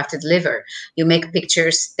order, you have to deliver. You make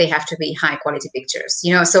pictures, they have to be high quality pictures.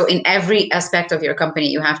 So in every aspect of your company,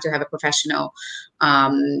 you have to have a professional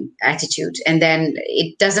attitude. And then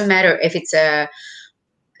it doesn't matter if it's a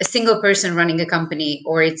single person running a company,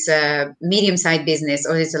 or it's a medium-sized business,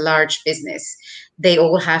 or it's a large business. They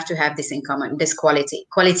all have to have this in common, this quality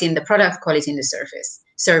in the product, quality in the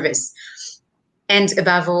service. And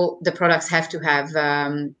above all, the products have to have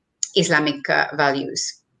Islamic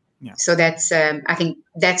values. Yeah. So that's, I think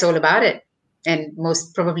that's all about it. And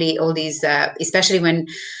most probably all these, especially when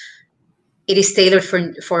it is tailored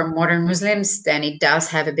for modern Muslims, then it does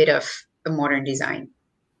have a bit of a modern design.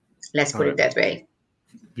 Let's put it that way.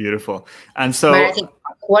 Beautiful. And so, but I think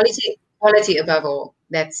quality above all,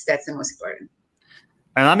 that's the most important.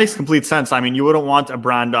 And that makes complete sense. I mean, you wouldn't want a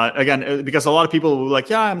brand again, because a lot of people will be like,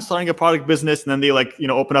 yeah, I'm starting a product business. And then they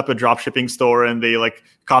open up a drop shipping store and they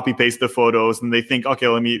copy paste the photos and they think,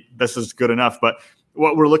 okay, this is good enough. But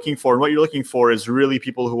what we're looking for and what you're looking for is really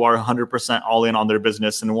people who are 100% all in on their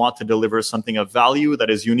business and want to deliver something of value that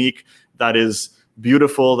is unique, that is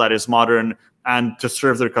beautiful, that is modern, and to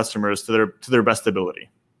serve their customers to their best ability.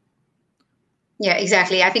 Yeah,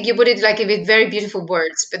 exactly. I think you put it with very beautiful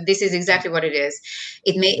words, but this is exactly what it is.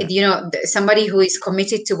 It may, somebody who is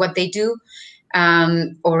committed to what they do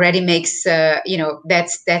already makes, that's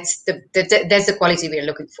the quality we are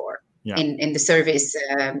looking for. Yeah. In the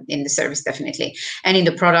service, definitely, and in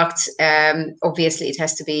the product, obviously it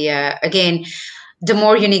has to be again, the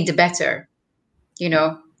more unique, the better.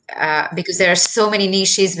 Because there are so many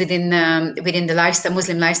niches within the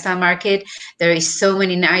Muslim lifestyle market. There is so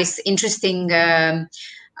many nice, interesting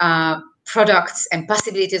products and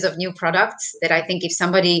possibilities of new products that I think if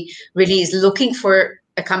somebody really is looking for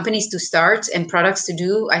companies to start and products to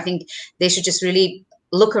do, I think they should just really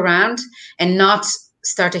look around and not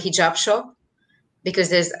start a hijab shop, because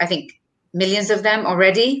there's, I think, millions of them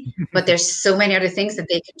already, but there's so many other things that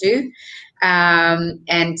they can do.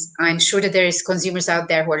 And I'm sure that there is consumers out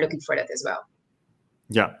there who are looking for that as well.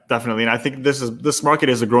 Yeah, definitely. And I think this market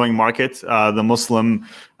is a growing market, the Muslim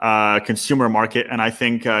consumer market. And I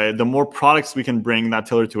think the more products we can bring that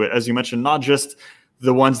tailor to it, as you mentioned, not just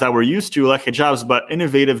the ones that we're used to, like hijabs, but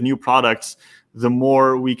innovative new products, the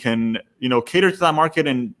more we can, cater to that market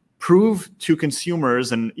and prove to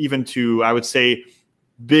consumers and even to, I would say,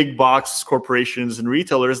 big box corporations and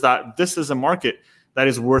retailers that this is a market that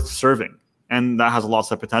is worth serving and that has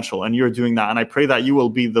lots of potential. And you're doing that. And I pray that you will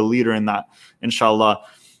be the leader in that, inshallah.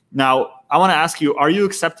 Now, I want to ask you, are you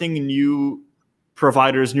accepting new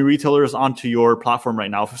providers, new retailers onto your platform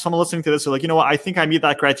right now? If someone listening to this are like, you know what, I think I meet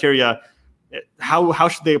that criteria, how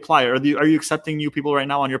should they apply? Are you accepting new people right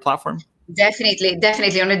now on your platform?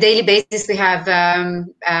 Definitely. On a daily basis, we have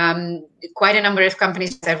quite a number of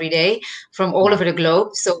companies every day from all over the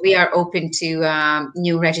globe. So we are open to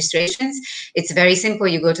new registrations. It's very simple.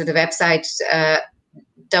 You go to the website,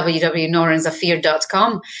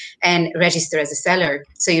 www.nouranzafir.com, and register as a seller.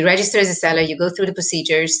 So you register as a seller, you go through the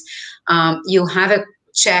procedures, you have a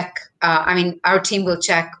check. Our team will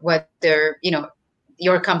check whether,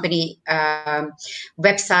 your company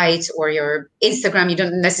website or your Instagram. You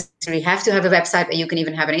don't necessarily have to have a website, but you can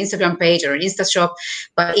even have an Instagram page or an Insta shop.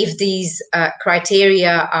 But if these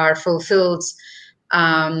criteria are fulfilled,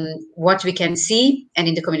 what we can see and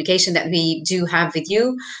in the communication that we do have with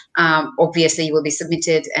you, obviously you will be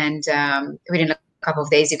submitted, and within a couple of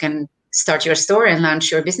days you can start your store and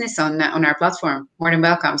launch your business on our platform. More than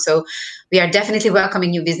welcome. So we are definitely welcoming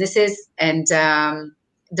new businesses, and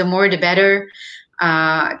the more the better.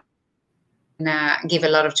 Give a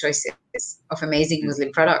lot of choices of amazing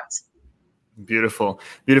Muslim products. Beautiful.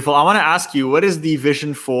 I want to ask you, what is the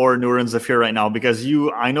vision for Noor and Zafir right now? Because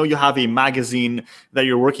I know you have a magazine that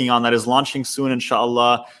you're working on that is launching soon,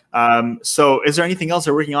 inshallah. So is there anything else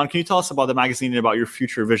you're working on? Can you tell us about the magazine and about your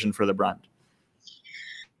future vision for the brand?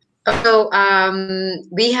 So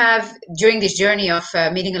we have, during this journey of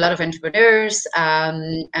meeting a lot of entrepreneurs,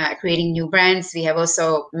 creating new brands, we have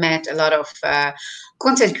also met a lot of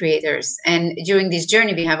content creators. And during this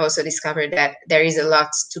journey, we have also discovered that there is a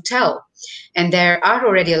lot to tell. And there are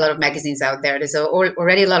already a lot of magazines out there. There's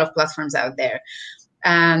already a lot of platforms out there.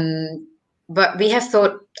 But we have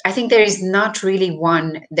thought, I think there is not really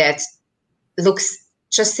one that looks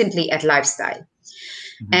just simply at lifestyle.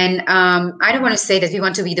 And I don't want to say that we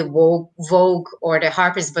want to be the Vogue or the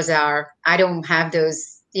Harper's Bazaar. I don't have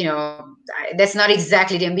those, that's not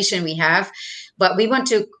exactly the ambition we have. But we want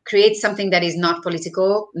to create something that is not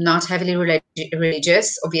political, not heavily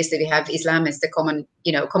religious. Obviously, we have Islam as the common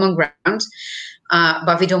ground.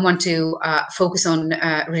 But we don't want to focus on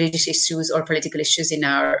religious issues or political issues in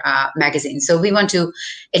our magazine. So we want to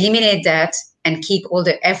eliminate that and keep all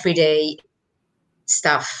the everyday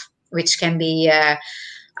stuff, which can be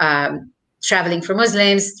traveling for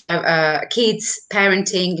Muslims, kids,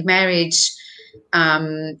 parenting, marriage,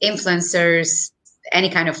 influencers, any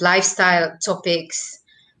kind of lifestyle topics,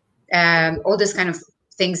 all those kind of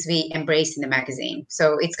things we embrace in the magazine.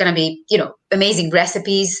 So it's going to be, amazing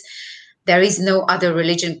recipes. There is no other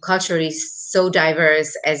religion culturally so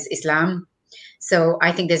diverse as Islam. So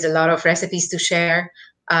I think there's a lot of recipes to share.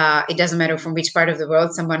 It doesn't matter from which part of the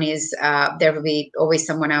world someone is. There will be always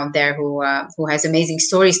someone out there who has amazing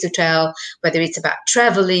stories to tell, whether it's about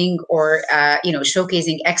traveling or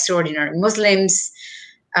showcasing extraordinary Muslims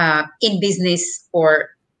in business,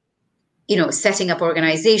 or setting up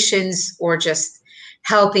organizations, or just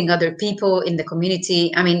helping other people in the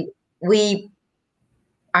community. I mean, we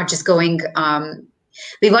are just going.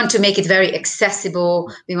 We want to make it very accessible.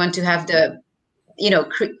 We want to have the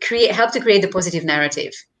help to create the positive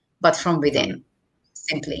narrative, but from within,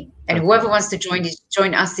 simply. And whoever wants to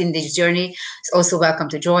join us in this journey is also welcome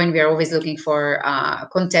to join. We are always looking for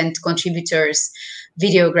content contributors,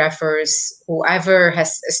 videographers, whoever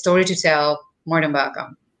has a story to tell, more than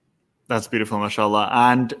welcome. That's beautiful, mashallah.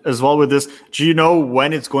 And as well with this, do you know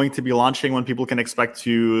when it's going to be launching, when people can expect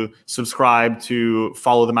to subscribe, to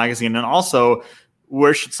follow the magazine? And also,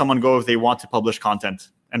 where should someone go if they want to publish content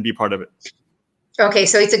and be part of it? Okay,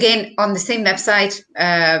 so it's again on the same website,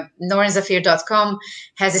 nouranzafir.com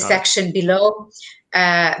has a section below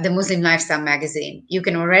the Muslim Lifestyle Magazine. You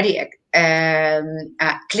can already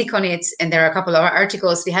click on it, and there are a couple of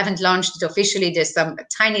articles. We haven't launched it officially. There's some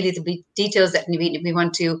tiny little bit details that we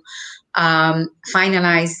want to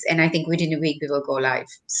finalize, and I think within a week we will go live.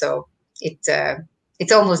 So it's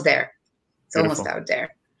almost there. It's Beautiful. Almost out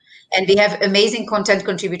there. And we have amazing content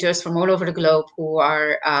contributors from all over the globe who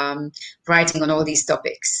are writing on all these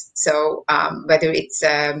topics. So whether it's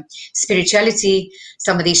spirituality,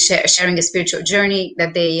 somebody sharing a spiritual journey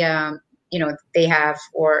that they have,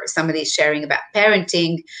 or somebody sharing about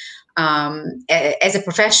parenting as a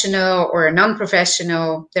professional or a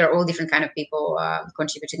non-professional. There are all different kind of people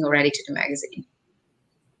contributing already to the magazine.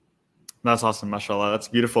 That's awesome, mashallah. That's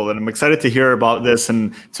beautiful. And I'm excited to hear about this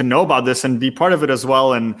and to know about this and be part of it as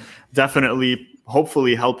well. And definitely,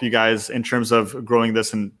 hopefully help you guys in terms of growing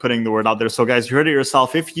this and putting the word out there. So guys, you heard it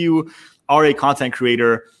yourself. If you are a content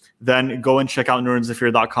creator, then go and check out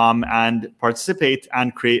nurinzafir.com and participate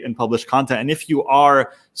and create and publish content. And if you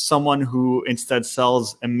are someone who instead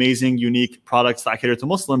sells amazing, unique products that cater to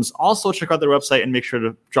Muslims, also check out their website and make sure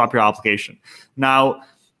to drop your application. Now,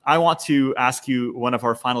 I want to ask you one of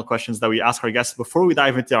our final questions that we ask our guests before we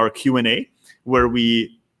dive into our Q&A, where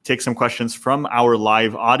we take some questions from our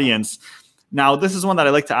live audience. Now, this is one that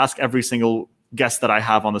I like to ask every single guest that I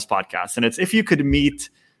have on this podcast. And it's, if you could meet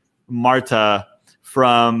Marta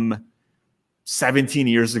from 17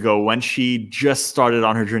 years ago when she just started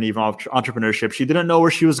on her journey of entrepreneurship. She didn't know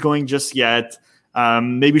where she was going just yet.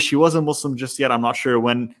 Maybe she wasn't Muslim just yet. I'm not sure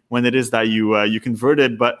when it is that you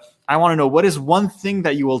converted, but I want to know, what is one thing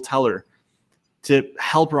that you will tell her to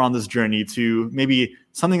help her on this journey, to maybe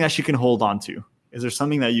something that she can hold on to? Is there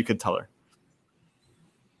something that you could tell her?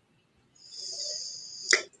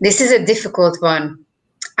 This is a difficult one.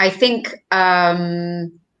 I think I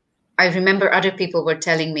remember other people were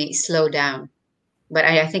telling me, slow down. But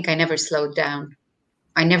I think I never slowed down.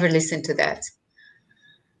 I never listened to that.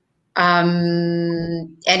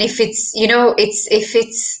 And if it's,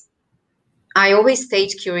 I always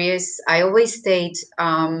stayed curious. I always stayed,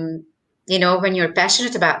 when you're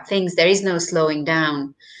passionate about things, there is no slowing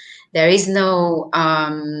down. There is no,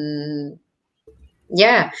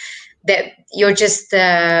 that you're just,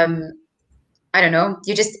 you're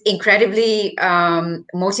just incredibly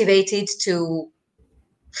motivated to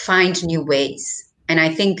find new ways. And I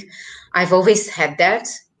think I've always had that.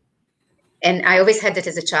 And I always had that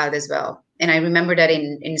as a child as well. And I remember that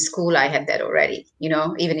in school, I had that already,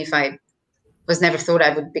 even if I was never thought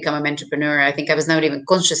I would become an entrepreneur. I think I was not even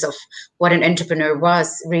conscious of what an entrepreneur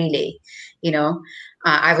was really,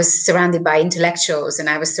 I was surrounded by intellectuals and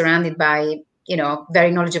I was surrounded by,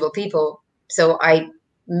 very knowledgeable people. So I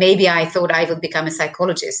thought I would become a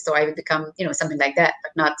psychologist, or I would become, something like that,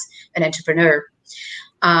 but not an entrepreneur.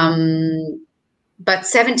 But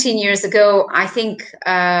 17 years ago, I think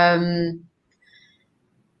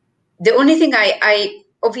the only thing I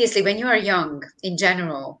obviously, when you are young in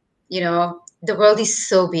general, the world is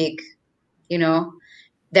so big,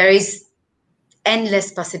 there is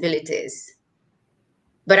endless possibilities.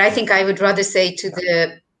 But I think I would rather say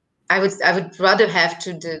I would rather have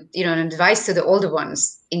to an advice to the older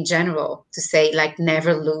ones in general, to say, like,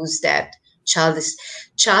 never lose that childish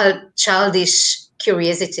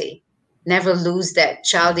curiosity, never lose that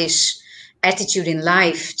childish attitude in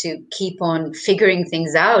life, to keep on figuring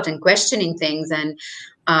things out and questioning things, and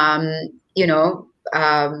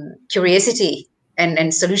curiosity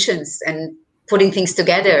and solutions and putting things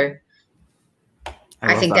together.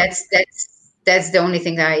 I think that's the only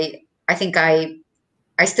thing I think I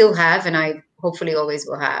still have, and I hopefully always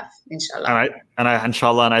will have, inshallah. All right.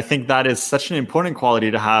 Inshallah. And I think that is such an important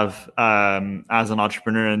quality to have as an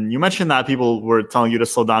entrepreneur. And you mentioned that people were telling you to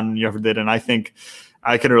slow down, and you never did. And I think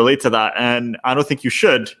I can relate to that. And I don't think you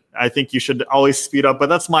should. I think you should always speed up. But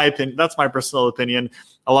that's my opinion. That's my personal opinion.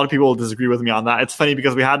 A lot of people will disagree with me on that. It's funny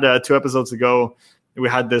because we had 2 episodes ago, we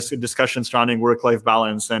had this discussion surrounding work-life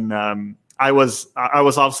balance. And I was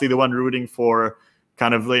obviously the one rooting for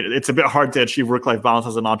kind of, it's a bit hard to achieve work-life balance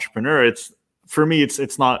as an entrepreneur. For me,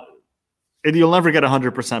 it's not, you'll never get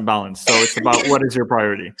 100% balance. So it's about what is your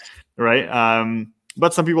priority, right?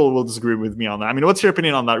 But some people will disagree with me on that. I mean, what's your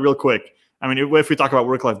opinion on that real quick? I mean, if we talk about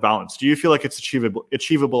work-life balance, do you feel like it's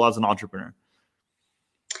achievable as an entrepreneur?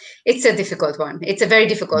 It's a difficult one. It's a very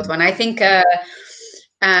difficult one. I think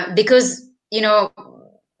because,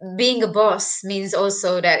 being a boss means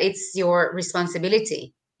also that it's your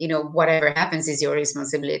responsibility. Whatever happens is your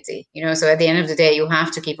responsibility. So at the end of the day, you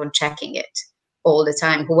have to keep on checking it all the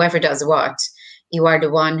time. Whoever does what, you are the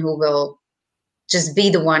one who will just be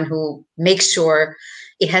the one who makes sure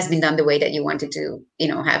it has been done the way that you wanted to,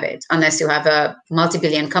 have it. Unless you have a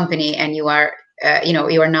multi-billion company and you are,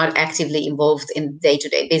 you are not actively involved in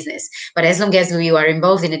day-to-day business. But as long as you are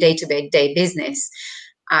involved in a day-to-day business,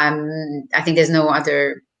 I think there's no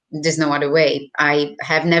other way. I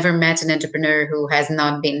have never met an entrepreneur who has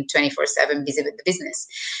not been 24/7 busy with the business.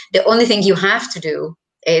 The only thing you have to do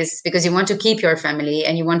is, because you want to keep your family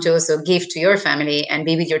and you want to also give to your family and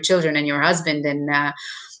be with your children and your husband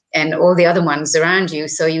and all the other ones around you.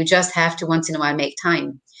 So you just have to once in a while make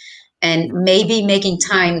time. And maybe making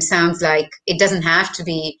time sounds like it doesn't have to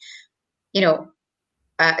be,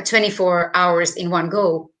 24 hours in one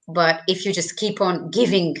go. But if you just keep on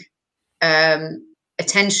giving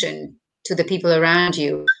attention to the people around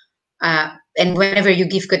you, and whenever you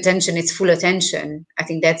give attention, it's full attention. I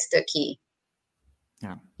think that's the key.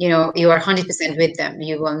 Yeah. You are 100% with them.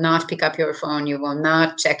 You will not pick up your phone. You will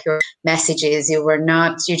not check your messages. You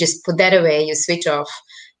just put that away. You switch off.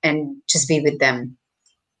 and just be with them.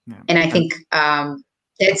 Yeah. And I think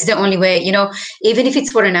that's the only way, even if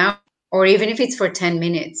it's for an hour or even if it's for 10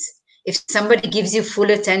 minutes, if somebody gives you full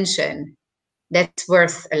attention, that's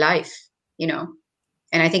worth a life,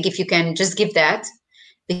 And I think if you can just give that,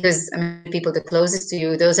 because people the closest to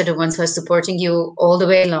you, those are the ones who are supporting you all the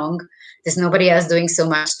way along. There's nobody else doing so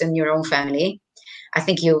much than your own family. I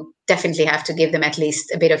think you definitely have to give them at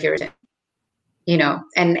least a bit of your attention,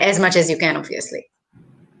 and as much as you can, obviously.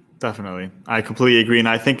 Definitely. I completely agree. And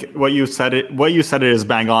I think what you said is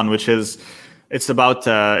bang on, which is it's about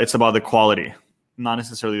the quality, not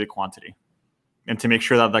necessarily the quantity. And to make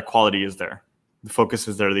sure that quality is there. The focus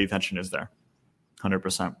is there, the attention is there.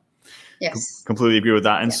 100%. Yes. Completely agree with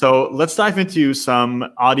that. And so let's dive into some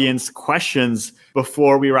audience questions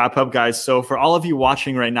before we wrap up, guys. So for all of you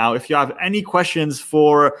watching right now, if you have any questions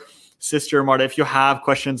for Sister Marta, if you have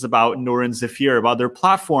questions about Noor and Zafir, about their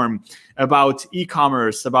platform, about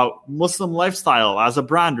e-commerce, about Muslim lifestyle as a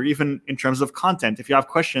brand, or even in terms of content, if you have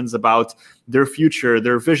questions about their future,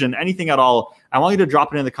 their vision, anything at all, I want you to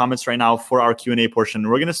drop it in the comments right now for our Q&A portion.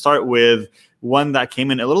 We're going to start with one that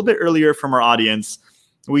came in a little bit earlier from our audience.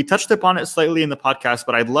 We touched upon it slightly in the podcast,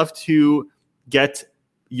 but I'd love to get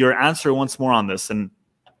your answer once more on this. And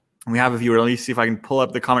we have a viewer. Let me see if I can pull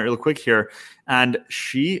up the comment real quick here. And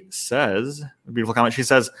she says, a beautiful comment. She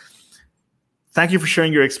says, "Thank you for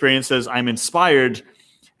sharing your experiences. I'm inspired."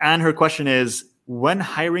 And her question is, when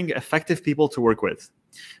hiring effective people to work with,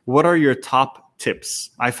 what are your top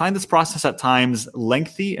tips? I find this process at times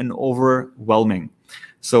lengthy and overwhelming.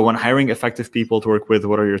 So when hiring effective people to work with,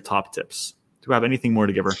 what are your top tips? Do you have anything more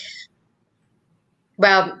to give her?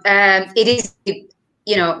 Well, it is,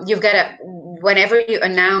 you've got to, whenever you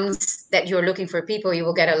announce that you're looking for people, you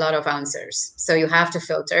will get a lot of answers. So you have to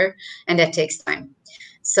filter, and that takes time.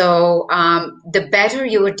 So the better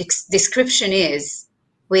your description is,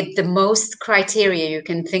 with the most criteria you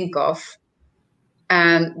can think of,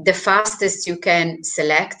 the fastest you can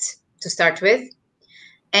select to start with.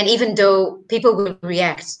 And even though people will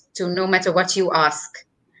react to no matter what you ask,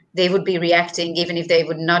 they would be reacting even if they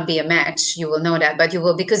would not be a match. You will know that, but you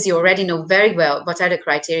will, because you already know very well what are the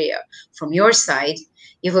criteria from your side,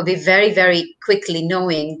 you will be very, very quickly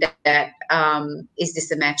knowing that is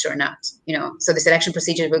this a match or not, So the selection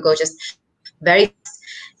procedure will go just very fast.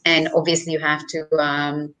 And obviously you have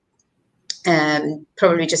to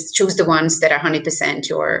probably just choose the ones that are 100%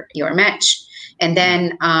 your match. And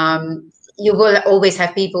then you will always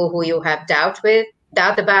have people who you have doubt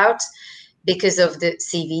about, because of the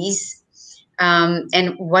CVs.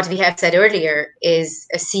 And what we have said earlier is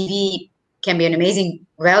a CV can be an amazing,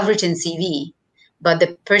 well-written CV, but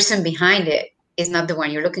the person behind it is not the one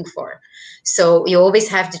you're looking for. So you always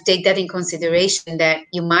have to take that in consideration, that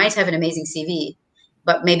you might have an amazing CV,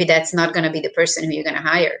 but maybe that's not going to be the person who you're going to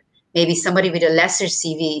hire. Maybe somebody with a lesser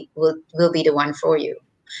CV will be the one for you.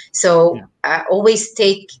 So always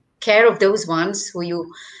take care of those ones who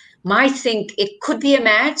you might think it could be a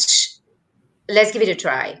match. Let's give it a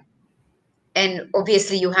try. And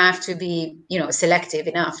obviously you have to be, selective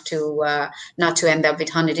enough to not to end up with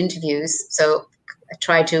 100 interviews. So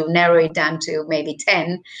try to narrow it down to maybe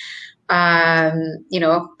 10,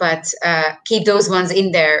 but keep those ones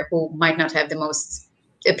in there who might not have the most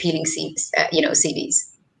appealing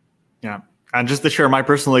CVs. Yeah. And just to share my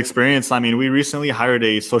personal experience, we recently hired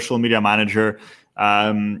a social media manager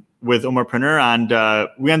with Umarpreneur, and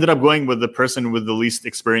we ended up going with the person with the least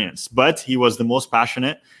experience, but he was the most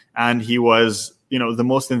passionate, and he was, the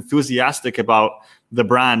most enthusiastic about the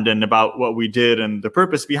brand and about what we did and the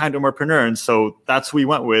purpose behind Umarpreneur. And so that's who we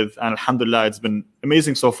went with. And alhamdulillah, it's been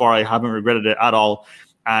amazing so far. I haven't regretted it at all.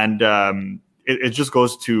 And it just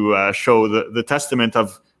goes to show the testament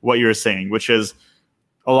of what you're saying, which is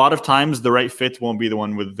a lot of times the right fit won't be the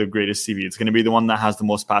one with the greatest CV. It's going to be the one that has the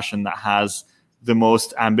most passion, that has the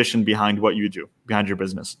most ambition behind what you do, behind your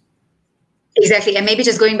business. Exactly. And maybe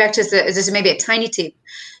just going back to this, maybe a tiny tip.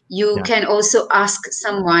 You can also ask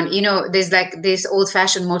someone, there's like this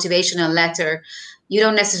old-fashioned motivational letter. You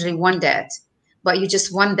don't necessarily want that, but you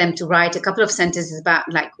just want them to write a couple of sentences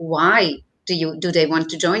about, like, why do they want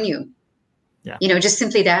to join you? Yeah. Just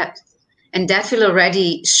simply that. And that will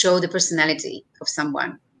already show the personality of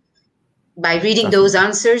someone. By reading those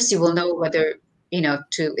answers, you will know whether,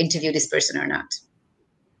 to interview this person or not.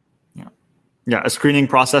 Yeah. A screening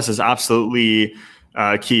process is absolutely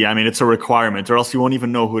key. It's a requirement, or else you won't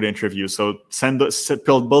even know who to interview. So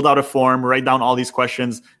build out a form, write down all these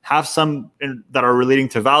questions, have some that are relating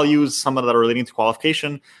to values, some that are relating to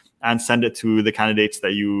qualification, and send it to the candidates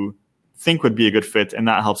that you think would be a good fit. And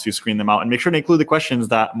that helps you screen them out. And make sure to include the questions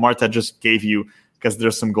that Marta just gave you, because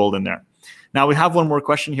there's some gold in there. Now we have one more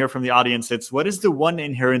question here from the audience. It's, what is the one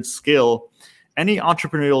inherent skill any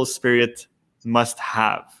entrepreneurial spirit must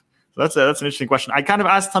have? So that's an interesting question. I kind of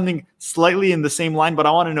asked something slightly in the same line, but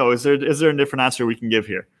I want to know, is there a different answer we can give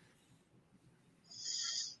here?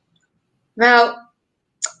 Well,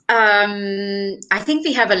 I think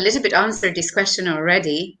we have a little bit answered this question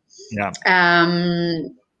already. Yeah.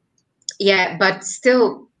 But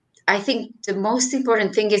still, I think the most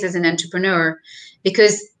important thing is as an entrepreneur,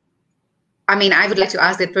 because I would like to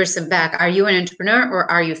ask that person back, are you an entrepreneur or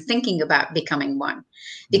are you thinking about becoming one?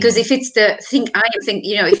 Because if it's the thing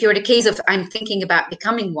if you're the case of I'm thinking about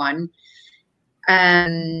becoming one,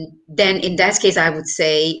 then in that case, I would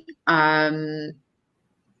say, are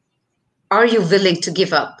you willing to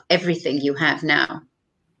give up everything you have now?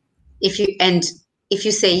 If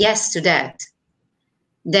you say yes to that,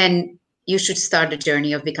 then you should start the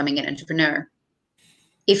journey of becoming an entrepreneur.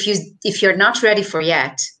 If you're not ready for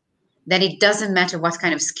yet, then it doesn't matter what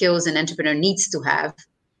kind of skills an entrepreneur needs to have,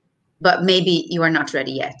 but maybe you are not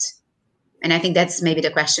ready yet. And I think that's maybe the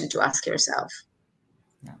question to ask yourself.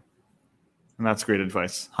 Yeah. And that's great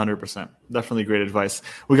advice. 100%. Definitely great advice.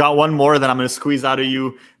 We got one more that I'm going to squeeze out of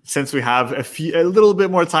you since we have a little bit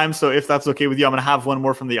more time. So if that's okay with you, I'm going to have one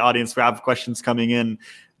more from the audience. We have questions coming in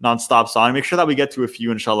nonstop. So I want to make sure that we get to a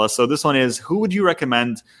few, inshallah. So this one is, who would you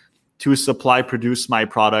recommend to supply, produce my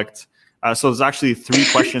product? So there's actually 3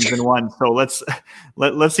 questions in one. So let's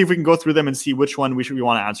see if we can go through them and see which one we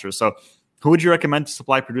want to answer. So who would you recommend to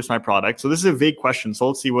supply, produce my product? So this is a vague question. So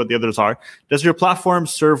let's see what the others are. Does your platform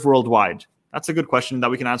serve worldwide? That's a good question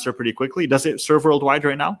that we can answer pretty quickly. Does it serve worldwide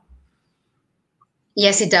right now?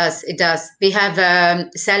 Yes, it does. It does. We have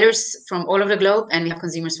sellers from all over the globe, and we have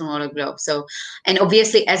consumers from all over the globe. So, and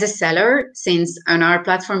obviously as a seller, since on our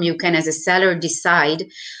platform, you can as a seller decide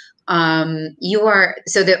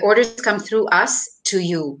so the orders come through us to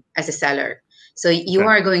you as a seller. So you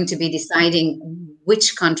are going to be deciding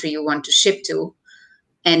which country you want to ship to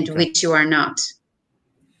and which you are not.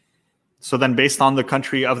 So then based on the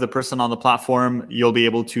country of the person on the platform, you'll be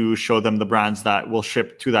able to show them the brands that will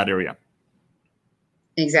ship to that area.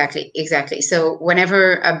 Exactly. So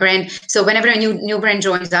whenever a new brand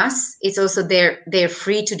joins us, it's also they're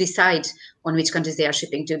free to decide on which countries they are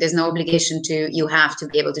shipping to. There's no obligation you have to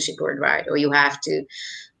be able to ship worldwide or you have to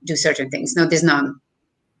do certain things. No, there's none.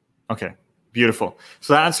 Okay, beautiful.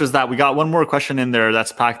 So that answers that. We got one more question in there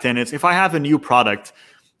that's packed in. It's, if I have a new product,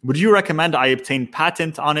 would you recommend I obtain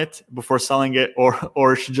patent on it before selling it,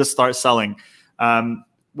 or should just start selling?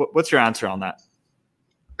 What's your answer on that?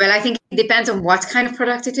 Well, I think it depends on what kind of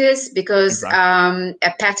product it is, because a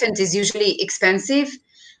patent is usually expensive,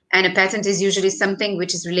 and a patent is usually something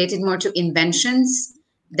which is related more to inventions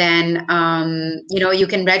than, you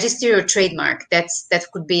can register your trademark. That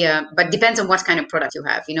could be but depends on what kind of product you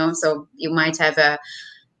have, so you might have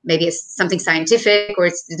maybe something scientific, or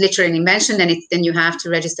it's literally an invention, then you have to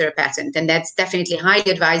register a patent. And that's definitely highly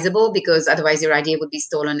advisable, because otherwise your idea would be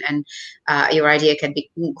stolen and your idea could be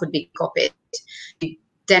copied.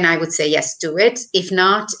 Then I would say yes, do it. If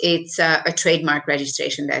not, it's a trademark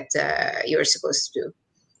registration that you're supposed to do.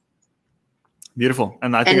 Beautiful.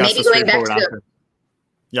 And I think that's maybe a going back to answer.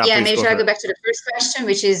 maybe should I go back to the first question,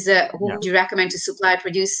 which is who would you recommend to supply,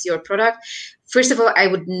 produce your product? First of all, I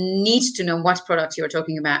would need to know what product you're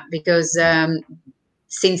talking about, because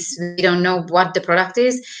since we don't know what the product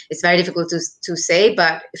is, it's very difficult to say,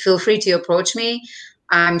 but feel free to approach me.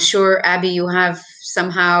 I'm sure, Abby, you have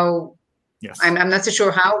somehow... Yes. I'm not so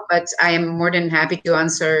sure how, but I am more than happy to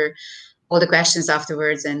answer all the questions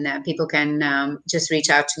afterwards, and people can just reach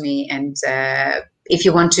out to me. And if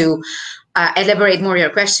you want to elaborate more your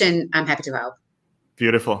question, I'm happy to help.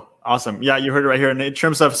 Beautiful. Awesome. Yeah, you heard it right here. And in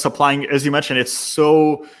terms of supplying, as you mentioned, it's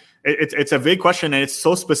a vague question, and it's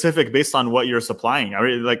so specific based on what you're supplying. I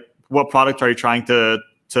really like, what product are you trying to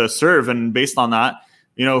serve? And based on that,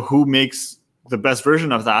 who makes the best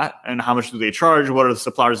version of that, and how much do they charge? What are the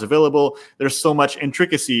suppliers available? There's so much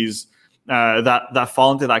intricacies that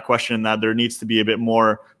fall into that question that there needs to be a bit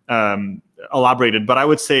more elaborated. But I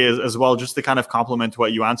would say as well, just to kind of complement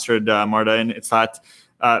what you answered, Marta, and it's that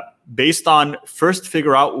based on, first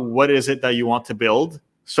figure out what is it that you want to build.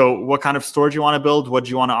 So what kind of store do you want to build? What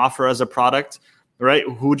do you want to offer as a product, right?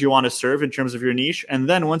 Who do you want to serve in terms of your niche? And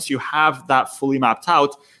then once you have that fully mapped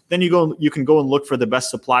out, then you can go and look for the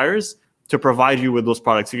best suppliers to provide you with those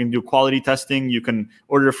products. You can do quality testing. You can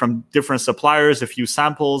order from different suppliers, a few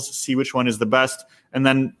samples, see which one is the best, and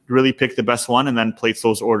then really pick the best one and then place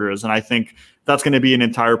those orders. And I think that's going to be an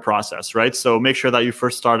entire process, right? So make sure that you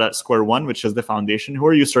first start at square one, which is the foundation. Who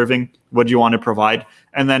are you serving? What do you want to provide?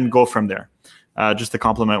 And then go from there. just to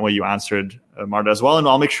complement what you answered, Marta, as well. And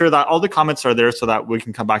I'll make sure that all the comments are there so that we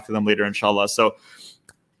can come back to them later, inshallah. So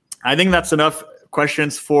I think that's enough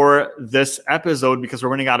questions for this episode because we're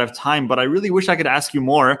running out of time, but I really wish I could ask you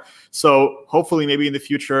more. So hopefully maybe in the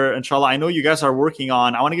future, inshallah, I know you guys are working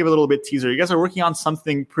on, I want to give a little bit teaser. You guys are working on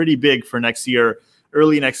something pretty big for next year,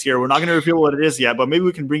 early next year. We're not going to reveal what it is yet, but maybe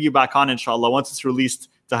we can bring you back on, inshallah, once it's released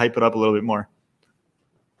to hype it up a little bit more.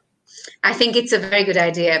 I think it's a very good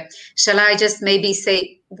idea. Shall I just maybe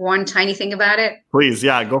say one tiny thing about it? Please,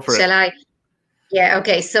 yeah, go for it. Shall I? Yeah,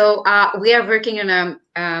 okay. So we are working on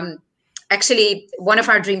actually one of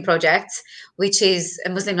our dream projects, which is a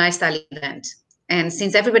Muslim lifestyle event. And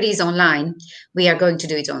since everybody is online, we are going to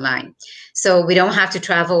do it online. So we don't have to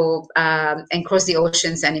travel and cross the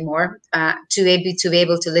oceans anymore to be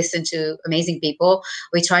able to listen to amazing people.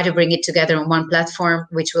 We try to bring it together on one platform,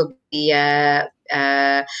 which will be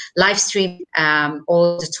live stream,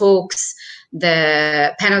 all the talks,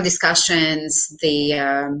 the panel discussions,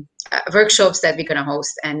 the workshops that we're going to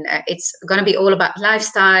host. And it's going to be all about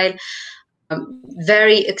lifestyle,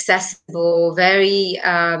 very accessible, very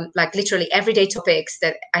like literally everyday topics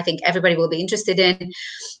that I think everybody will be interested in.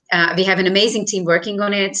 We have an amazing team working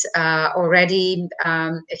on it already,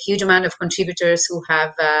 a huge amount of contributors who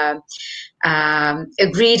have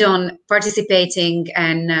agreed on participating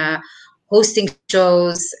and hosting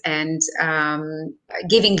shows and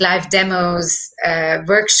giving live demos,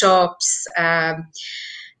 workshops about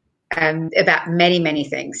many, many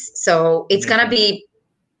things. So it's going to be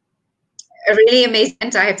a really amazing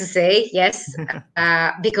event, I have to say, yes,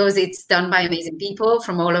 because it's done by amazing people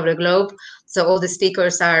from all over the globe. So all the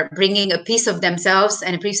speakers are bringing a piece of themselves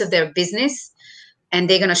and a piece of their business, and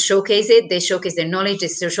they're going to showcase it. They showcase their knowledge, they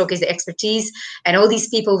showcase their expertise, and all these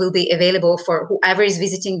people will be available for whoever is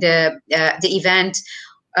visiting the event.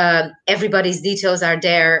 Everybody's details are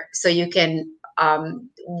there, so you can,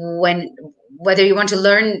 whether you want to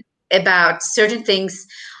learn about certain things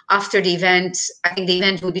after the event, I think the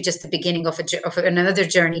event will be just the beginning of another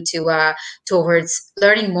journey towards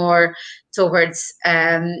learning more, towards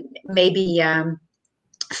maybe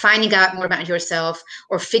finding out more about yourself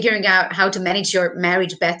or figuring out how to manage your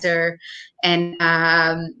marriage better, and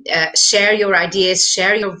share your ideas,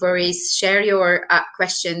 share your worries, share your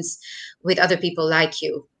questions with other people like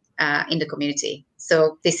you in the community.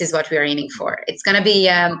 So this is what we are aiming for. It's going to be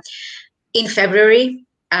in February.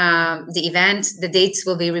 The event, the dates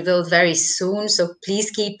will be revealed very soon. So please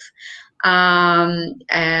keep watching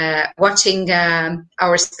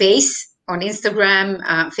our space on Instagram,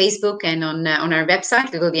 Facebook, and on our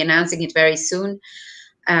website. We will be announcing it very soon.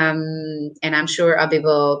 And I'm sure Abi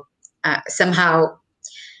will somehow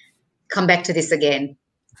come back to this again.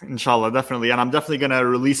 Inshallah, definitely. And I'm definitely going to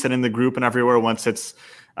release it in the group and everywhere once it's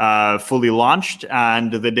fully launched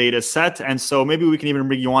and the date is set. And so maybe we can even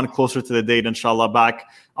bring you on closer to the date, inshallah, back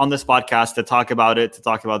on this podcast to talk about it, to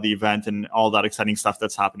talk about the event and all that exciting stuff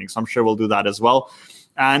that's happening. So I'm sure we'll do that as well.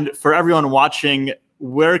 And for everyone watching,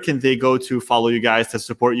 where can they go to follow you guys, to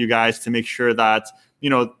support you guys, to make sure that, you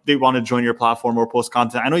know, they want to join your platform or post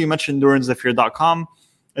content? I know you mentioned NooranZafir.com.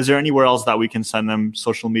 Is there anywhere else that we can send them?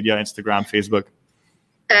 Social media, Instagram, Facebook?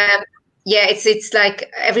 Yeah, it's like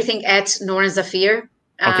everything at NooranZafir.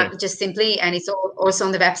 Okay. Just simply, and it's also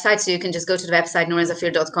on the website, so you can just go to the website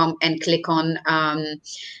NooranZafir.com and click on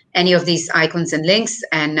any of these icons and links,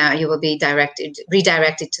 and you will be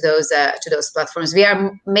redirected to those platforms. We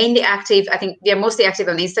are mainly active. I think we are mostly active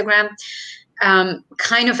on Instagram,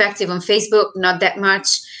 kind of active on Facebook, not that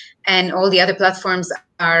much, and all the other platforms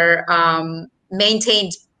are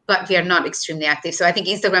maintained, but we are not extremely active. So I think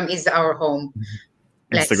Instagram is our home.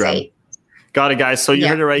 Let's say. Got it, guys. So you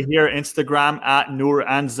heard it right here. Instagram at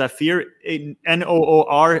NooranZafir,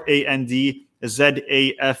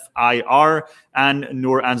 NooranZafir, and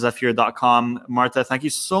NooranZafir.com. Marta, thank you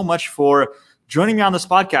so much for joining me on this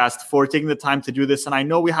podcast, for taking the time to do this. And I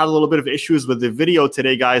know we had a little bit of issues with the video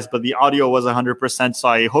today, guys, but the audio was 100%. So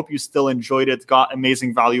I hope you still enjoyed it, got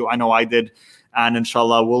amazing value. I know I did. And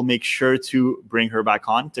inshallah, we'll make sure to bring her back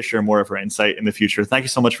on to share more of her insight in the future. Thank you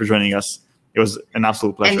so much for joining us. It was an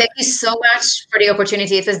absolute pleasure. And thank you so much for the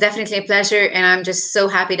opportunity. It was definitely a pleasure. And I'm just so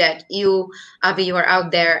happy that you, Abi, you are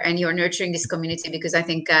out there and you're nurturing this community, because I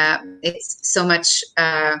think it's so much,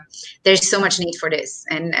 there's so much need for this.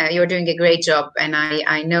 And you're doing a great job. And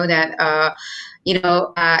I know that,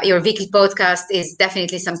 your weekly podcast is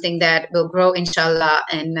definitely something that will grow, inshallah.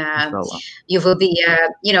 And you will be,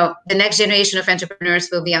 the next generation of entrepreneurs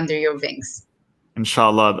will be under your wings.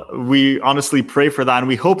 Inshallah. We honestly pray for that, and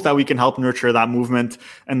we hope that we can help nurture that movement.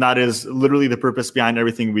 And that is literally the purpose behind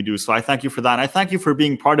everything we do. So I thank you for that. And I thank you for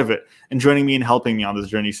being part of it and joining me and helping me on this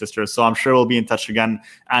journey, sister. So I'm sure we'll be in touch again,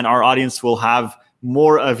 and our audience will have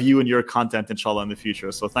more of you and your content, inshallah, in the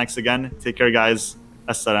future. So thanks again. Take care, guys.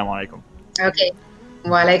 Assalamu alaikum. Okay.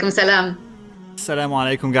 Wa alaikum salam.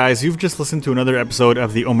 Assalamu alaikum, guys. You've just listened to another episode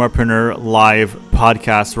of the Omarpreneur Live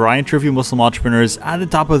podcast, where I interview Muslim entrepreneurs at the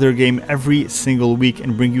top of their game every single week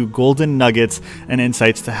and bring you golden nuggets and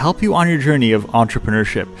insights to help you on your journey of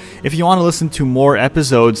entrepreneurship. If you want to listen to more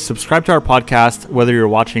episodes, subscribe to our podcast, whether you're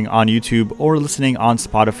watching on YouTube or listening on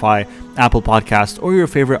Spotify, Apple Podcast, or your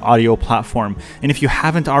favorite audio platform. And if you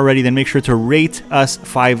haven't already, then make sure to rate us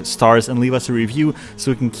 5 stars and leave us a review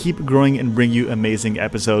so we can keep growing and bring you amazing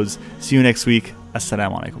episodes. See you next week.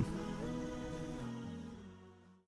 Assalamu alaikum.